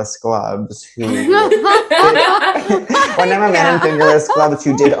fingerless gloves who did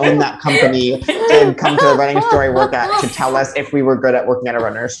own that company did come to the running store I work at to tell us if we were good at working at a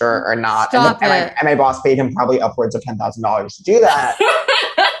runner store or not. And my boss paid him probably upwards of $10,000 to do that.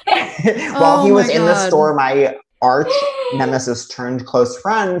 While he was in the store, my arch nemesis turned close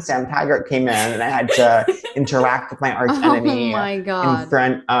friend Sam Taggart came in, and I had to interact with my arch enemy in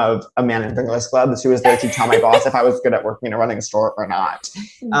front of a man in fingerless gloves who was there to tell my boss if I was good at working in a running store or not.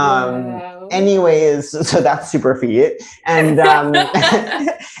 Anyways, so that's super feet. And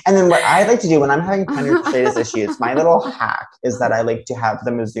and then what I like to do when I'm having plantar fasciitis issues, my little hack is that I like to have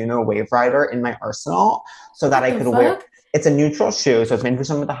the Mizuno Wave Rider in my arsenal so that I could wear. It's a neutral shoe, so it's made for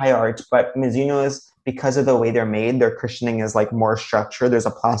someone with a high arch, but Mizuno's, because of the way they're made, their cushioning is like more structured. There's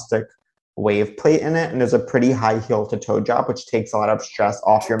a plastic wave plate in it, and there's a pretty high heel to toe drop, which takes a lot of stress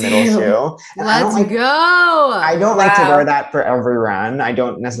off your middle shoe. And Let's go. I don't like to wear that for every run. I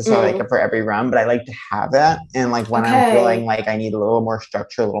don't necessarily like it for every run, but I like to have it. And like when I'm feeling like I need a little more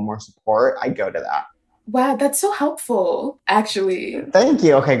structure, a little more support, I go to that. Wow, that's so helpful, actually. Thank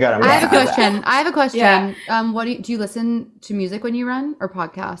you. Okay, good. I have a question. Yeah. What do you listen to music when you run, or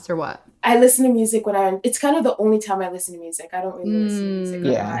podcasts, or what? I listen to music when I run. It's kind of the only time I listen to music. I don't really listen to music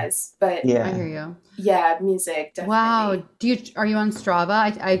otherwise. But I hear you. Yeah, music, definitely. Wow. Are you on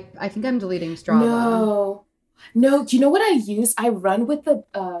Strava? I think I'm deleting Strava. No. Do you know what I use? I run with the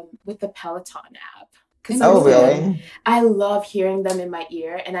Peloton app. Really? I love hearing them in my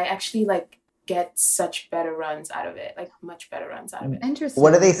ear, and I actually get such better runs out of it, much better runs out of it. Interesting.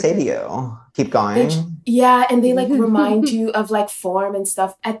 What do they say to you? Keep going. And they remind you of form and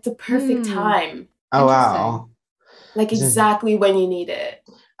stuff at the perfect time. Oh wow! Exactly when you need it.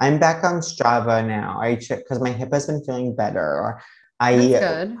 I'm back on Strava now. I check because my hip has been feeling better. That's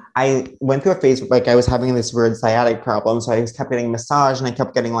good. I went through a phase I was having this weird sciatic problem, so I kept getting massage, and I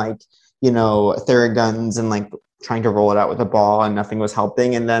kept getting Theraguns and trying to roll it out with a ball, and nothing was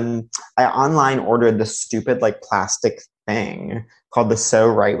helping. And then I online ordered this stupid plastic thing called the So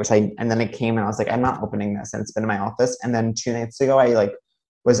Right, and then it came and I was like, I'm not opening this, and it's been in my office. And then 2 nights ago, I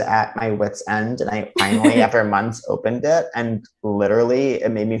was at my wit's end, and I finally, after months, opened it, and literally it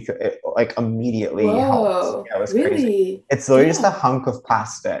made me feel immediately helped. Yeah, it was crazy. It's literally just a hunk of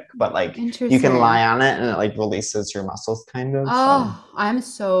plastic, but you can lie on it and it releases your muscles kind of. Oh, so. I'm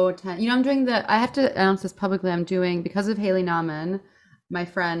so tense. I'm doing I have to announce this publicly. I'm doing, because of Haley Naaman, my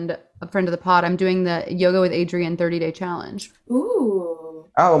friend, a friend of the pod, I'm doing the Yoga with Adrienne 30-day challenge. Ooh.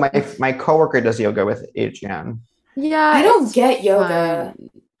 Oh, my coworker does yoga with Adrienne. Yeah, I don't get yoga.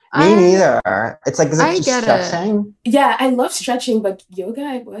 Me neither. It's is it just stretching? Yeah, I love stretching, but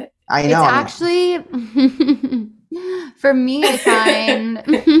yoga, what? I know. It's actually, for me, I find.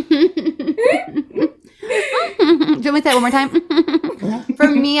 Do you want me to say it one more time? For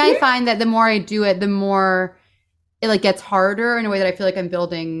me, I find that the more I do it, the more it gets harder in a way that I feel like I'm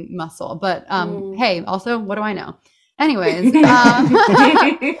building muscle. But hey, also, what do I know? Anyways,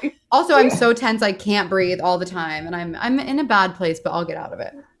 also I'm so tense I can't breathe all the time, and I'm in a bad place, but I'll get out of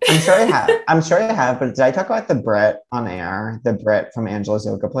it. I'm sure I have. But did I talk about the Brit on air? The Brit from Angela's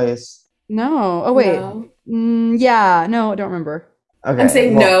Yoga Place? No. Oh wait. No. Yeah. No, don't remember. Okay. I'm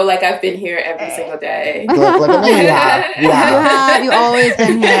saying no, I've been here every single day. Look at me. Yeah. You've always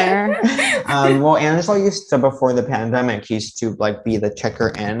been here. Well, Angela used to, before the pandemic, she used to be the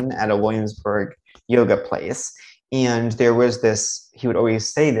checker-in at a Williamsburg yoga place. And there was he would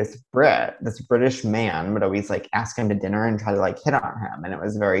always say this British man would always ask him to dinner and try to hit on him. And it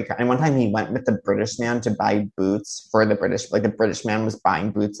was and one time he went with the British man to buy boots for the British man was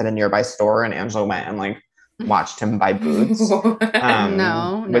buying boots at a nearby store, and Angela went and watched him buy boots.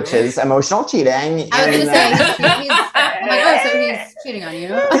 No. Which is emotional cheating. I was going to say, I'm like, oh, so he's cheating on you.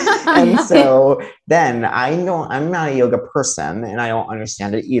 And so then I'm not a yoga person and I don't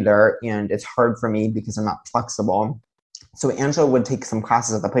understand it either. And it's hard for me because I'm not flexible. So Angela would take some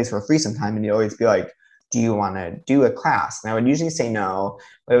classes at the place for free sometime, and he'd always be like, do you want to do a class? And I would usually say no,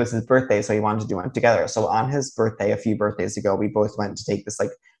 but it was his birthday, so he wanted to do one together. So on his birthday, a few birthdays ago, we both went to take this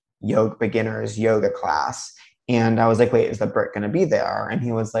like beginner's yoga class. And I was like, wait, is the Brit going to be there? And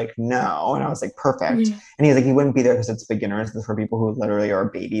he was like, no. And I was like, perfect. And he's like, he wouldn't be there because it's beginners. It's for people who literally are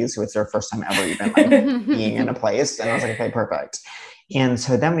babies, who it's their first time ever even like being in a place. And I was like, okay, perfect. And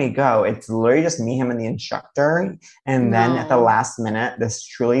so then we go, it's literally just me, him, and the instructor. And then at the last minute, this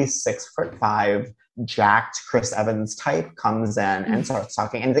truly 6'5", jacked Chris Evans type comes in and starts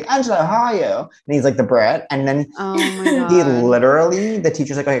talking. And he's like, Angela, how are you? And he's like, the Brit. And then he literally, the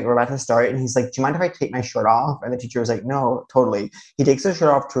teacher's like, okay, we're about to start. And he's like, do you mind if I take my shirt off? And the teacher was like, no, totally. He takes his shirt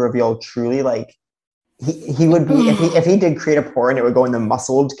off to reveal truly like, he would be, if he did create a porn, it would go in the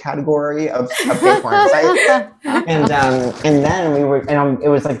muscled category of gay porn sites. And then we were, and it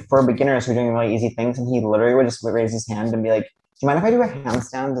was like for beginners who were doing really easy things. And he literally would just raise his hand and be like, do you mind if I do a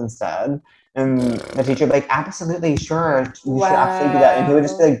handstand instead? And the teacher would be like, absolutely, sure. You should absolutely do that. And he would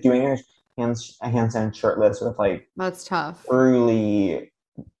just be like doing a handstand shirtless with like, that's tough. Truly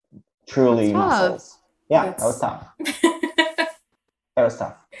muscles. Yeah, that was tough. That was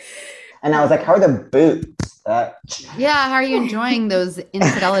tough. And I was like, how are the boots? Yeah, how are you enjoying those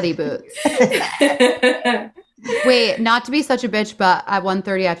infidelity boots? Wait, not to be such a bitch, but at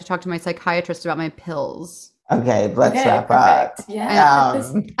 1:30 I have to talk to my psychiatrist about my pills. Okay, let's wrap up. Yeah.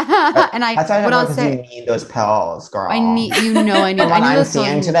 And what I'll say, you need those pills, girl. I need. From what I'm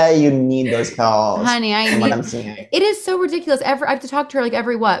seeing today, you need those pills. Honey, what I'm seeing. It is so ridiculous. I have to talk to her like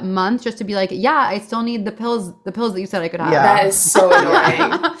every month just to be like, yeah, I still need the pills that you said I could have. Yeah. That is so annoying.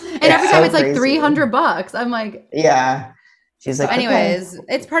 And every time it's like $300. I'm like, yeah. She's like, so anyways,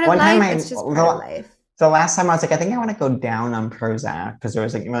 okay. It's part of life. It's just part of life. So last time I was like, I think I want to go down on Prozac because there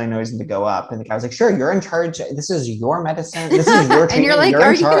was like really no reason to go up. And the guy was like, sure, you're in charge. This is your medicine. This is your treatment. And you're like,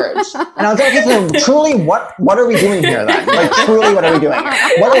 you're in charge. And I was like, okay, so truly, what are we doing here then? Like, truly, what are we doing?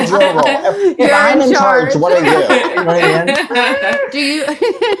 What is your role? If I'm in charge, what are you? You know what I mean? Do you?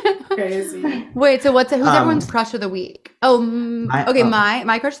 Crazy. Wait, so who's everyone's crush of the week?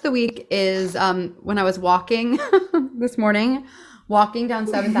 My crush of the week is when I was walking this morning. Walking down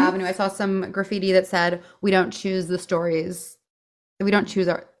 7th Avenue, I saw some graffiti that said, we don't choose the stories. We don't choose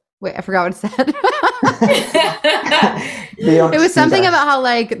our... Wait, I forgot what it said. It was something about how,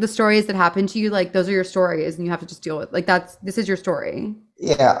 like, the stories that happen to you, like, those are your stories, and you have to just deal with... Like, this is your story.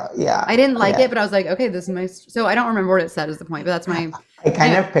 Yeah. I didn't like it, but I was like, okay, this is my... So I don't remember what it said is the point, but that's my... I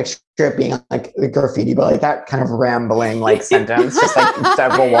kind of picture it being like the graffiti, but like that kind of rambling like sentence, just like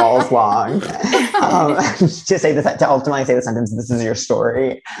several walls long. To ultimately say the sentence, this is your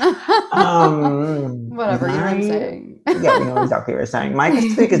story. Whatever, you know what I'm saying. Yeah, you know exactly what you're saying. My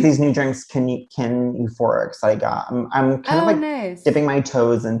mistake is these new drinks, Kin Euphorics that I got. I'm kind of like dipping my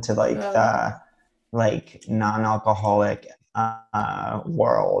toes into like the like non-alcoholic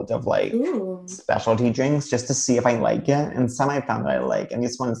world of like specialty drinks just to see if I like it, and some I found that I like, and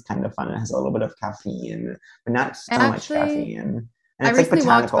this one is kind of fun. It has a little bit of caffeine, but not so much caffeine. And it's like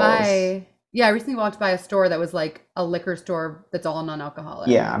botanicals. I recently walked by a store that was like a liquor store that's all non-alcoholic.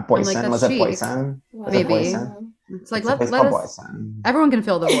 Yeah, Boysen. Like, was it Boysen? Maybe. It's like, let us... Boysen. Everyone can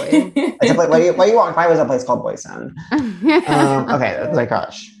fill the void. It's a place, where you walked by was a place called Boysen. Okay, that's my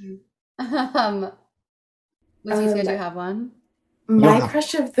crush. Leticia, do you have one? My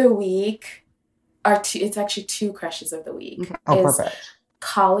crush of the week it's actually two crushes of the week. Oh, perfect.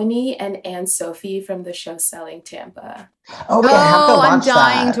 Colony and Anne Sophie from the show Selling Tampa. Oh, I have to watch I'm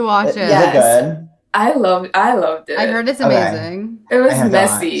dying to watch it. Is it good? I loved it. I heard it's amazing. It was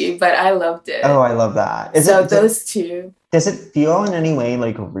messy, but I loved it. Oh, I love that. Those two. Does it feel in any way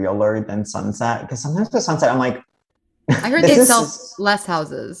like realer than Sunset? Because sometimes with Sunset, I'm like, I heard they sell less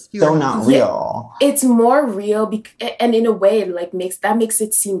houses. So not real. Yeah, it's more real, and in a way, it makes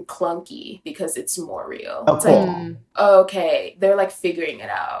it seem clunky because it's more real. Oh, it's cool. like, okay, they're like figuring it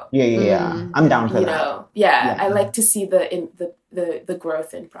out. Yeah. I'm down for that. I like to see the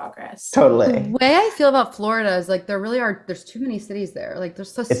growth in progress. Totally. The way I feel about Florida is like there's too many cities there. Like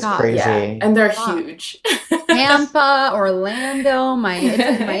there's so it's crazy. Yeah, and they're huge. Tampa, Orlando,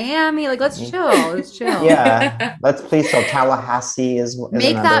 Miami. Like let's chill. Yeah, let's please chill. Tallahassee is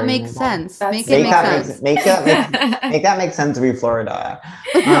make that make sense. Make that make sense to be Florida.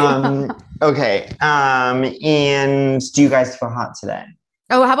 Okay. And do you guys feel hot today?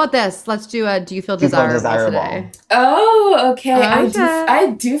 Oh, how about this? Let's do a Do You Feel Desirable today? Oh, okay.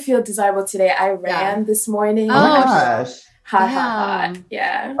 I do feel desirable today. I ran this morning. Oh my gosh. Hot.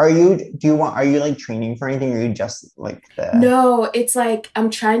 Yeah. Are you like training for anything, or are you just like the... No, it's like I'm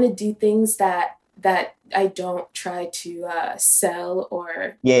trying to do things that I don't try to sell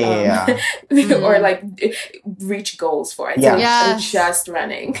or or like reach goals for. I'm just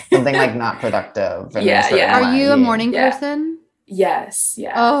running. Something like not productive. Yeah. Are you a morning person? Yes.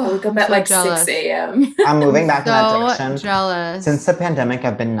 Yeah. Oh, I wake up at like jealous. 6 a.m. I'm moving back in that direction. Jealous. Since the pandemic,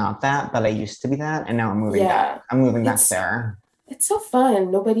 I've been not that, but I used to be that, and now I'm moving back. I'm moving back there. It's so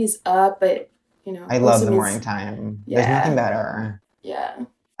fun. Nobody's up, but I love the morning time. There's nothing better. Yeah.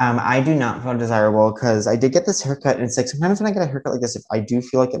 I do not feel desirable because I did get this haircut, and it's like sometimes when I get a haircut like this, if I do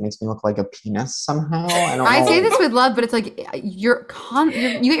feel like it makes me look like a penis somehow. I say this with love, but it's like you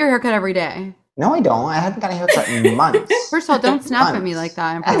get your haircut every day. No, I don't. I haven't got a haircut in months. First of all, don't snap at me like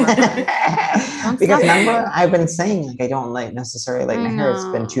that. Because remember, I've been saying like I don't like necessarily like my hair. It's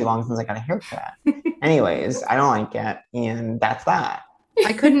been too long since I got a haircut. Anyways, I don't like it, and that's that.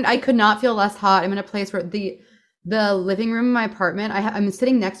 I could not feel less hot. I'm in a place where the living room in my apartment, I'm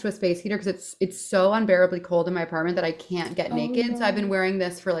sitting next to a space heater because it's so unbearably cold in my apartment that I can't get naked. No. So I've been wearing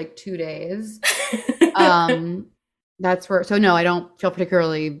this for like 2 days. That's where. So no, I don't feel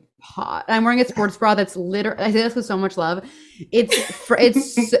particularly hot. I'm wearing a sports bra that's literally, I say this with so much love.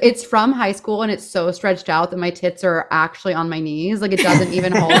 It's from high school, and it's so stretched out that my tits are actually on my knees. Like it doesn't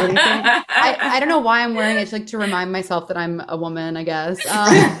even hold anything. I don't know why I'm wearing it, like to remind myself that I'm a woman, I guess.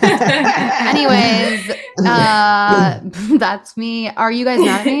 Anyways, that's me. Are you guys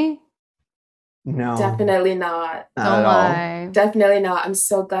mad at me? No, definitely not. Don't lie. Definitely not. I'm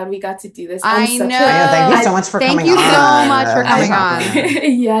so glad we got to do this. I know. Thank you so much for coming on. Thank you so much for coming on.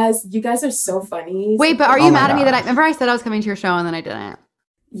 Yes, you guys are so funny. Wait, but are you mad at me that remember I said I was coming to your show and then I didn't?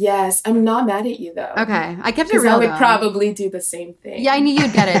 Yes, I'm not mad at you though. Okay, I kept it real. I would probably do the same thing. Yeah, I knew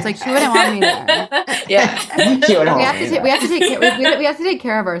you'd get it. It's like she wouldn't want me there. Yeah, we have to take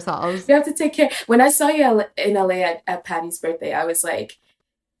care of ourselves. We have to take care. When I saw you in LA at Patty's birthday, I was like,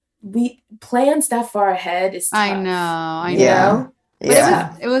 we plans that far ahead is tough. I know. Yeah.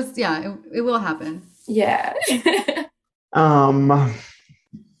 But it will happen. Yeah.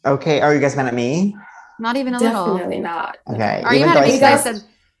 Okay, are you guys mad at me? Not even a little. Definitely not. Okay. Are you mad at me because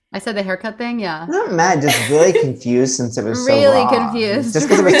I said the haircut thing? Yeah. I'm not mad, just really confused since it was really so wrong. Confused. Just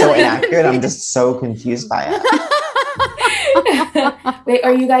because it was so inaccurate, I'm just so confused by it. Wait,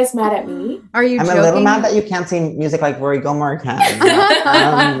 are you guys mad at me? Are you joking? I'm a little mad that you can't sing music like Rory Gilmore can.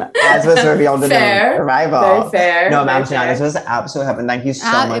 As was revealed in the Arrival. Very fair. No, ma'am, this was absolute heaven. Thank you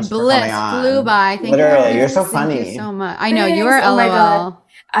so much for coming on. Flew by. Literally, you're so funny. Thank you so much. I know, you are LOL. My God.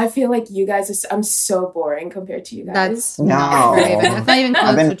 I feel like you guys I'm so boring compared to you guys. That's not even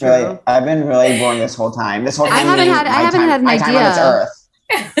close to true. I've been really boring this whole time. I haven't had an idea.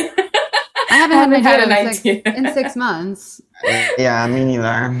 I haven't had an idea in 6 months. Yeah, me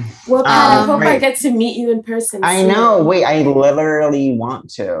neither. Well, I hope I get to meet you in person. I know. Wait, I literally want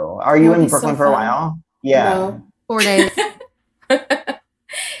to. Are you in Brooklyn for a while? Yeah. No. 4 days.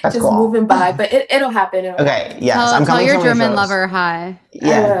 That's just cool. moving by, but it'll happen. Okay, yes. I'm tell coming your to German shows. lover hi.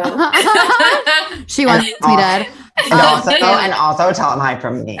 Yeah. She wants me dead. And also tell him hi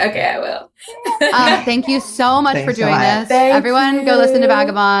from me. Okay, I will. Thank you so much for doing this. Thank Everyone, you. go listen to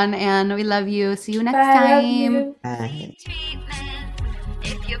Vagabon, and we love you. See you next time. Bye.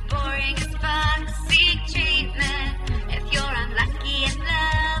 If you're boring as fuck,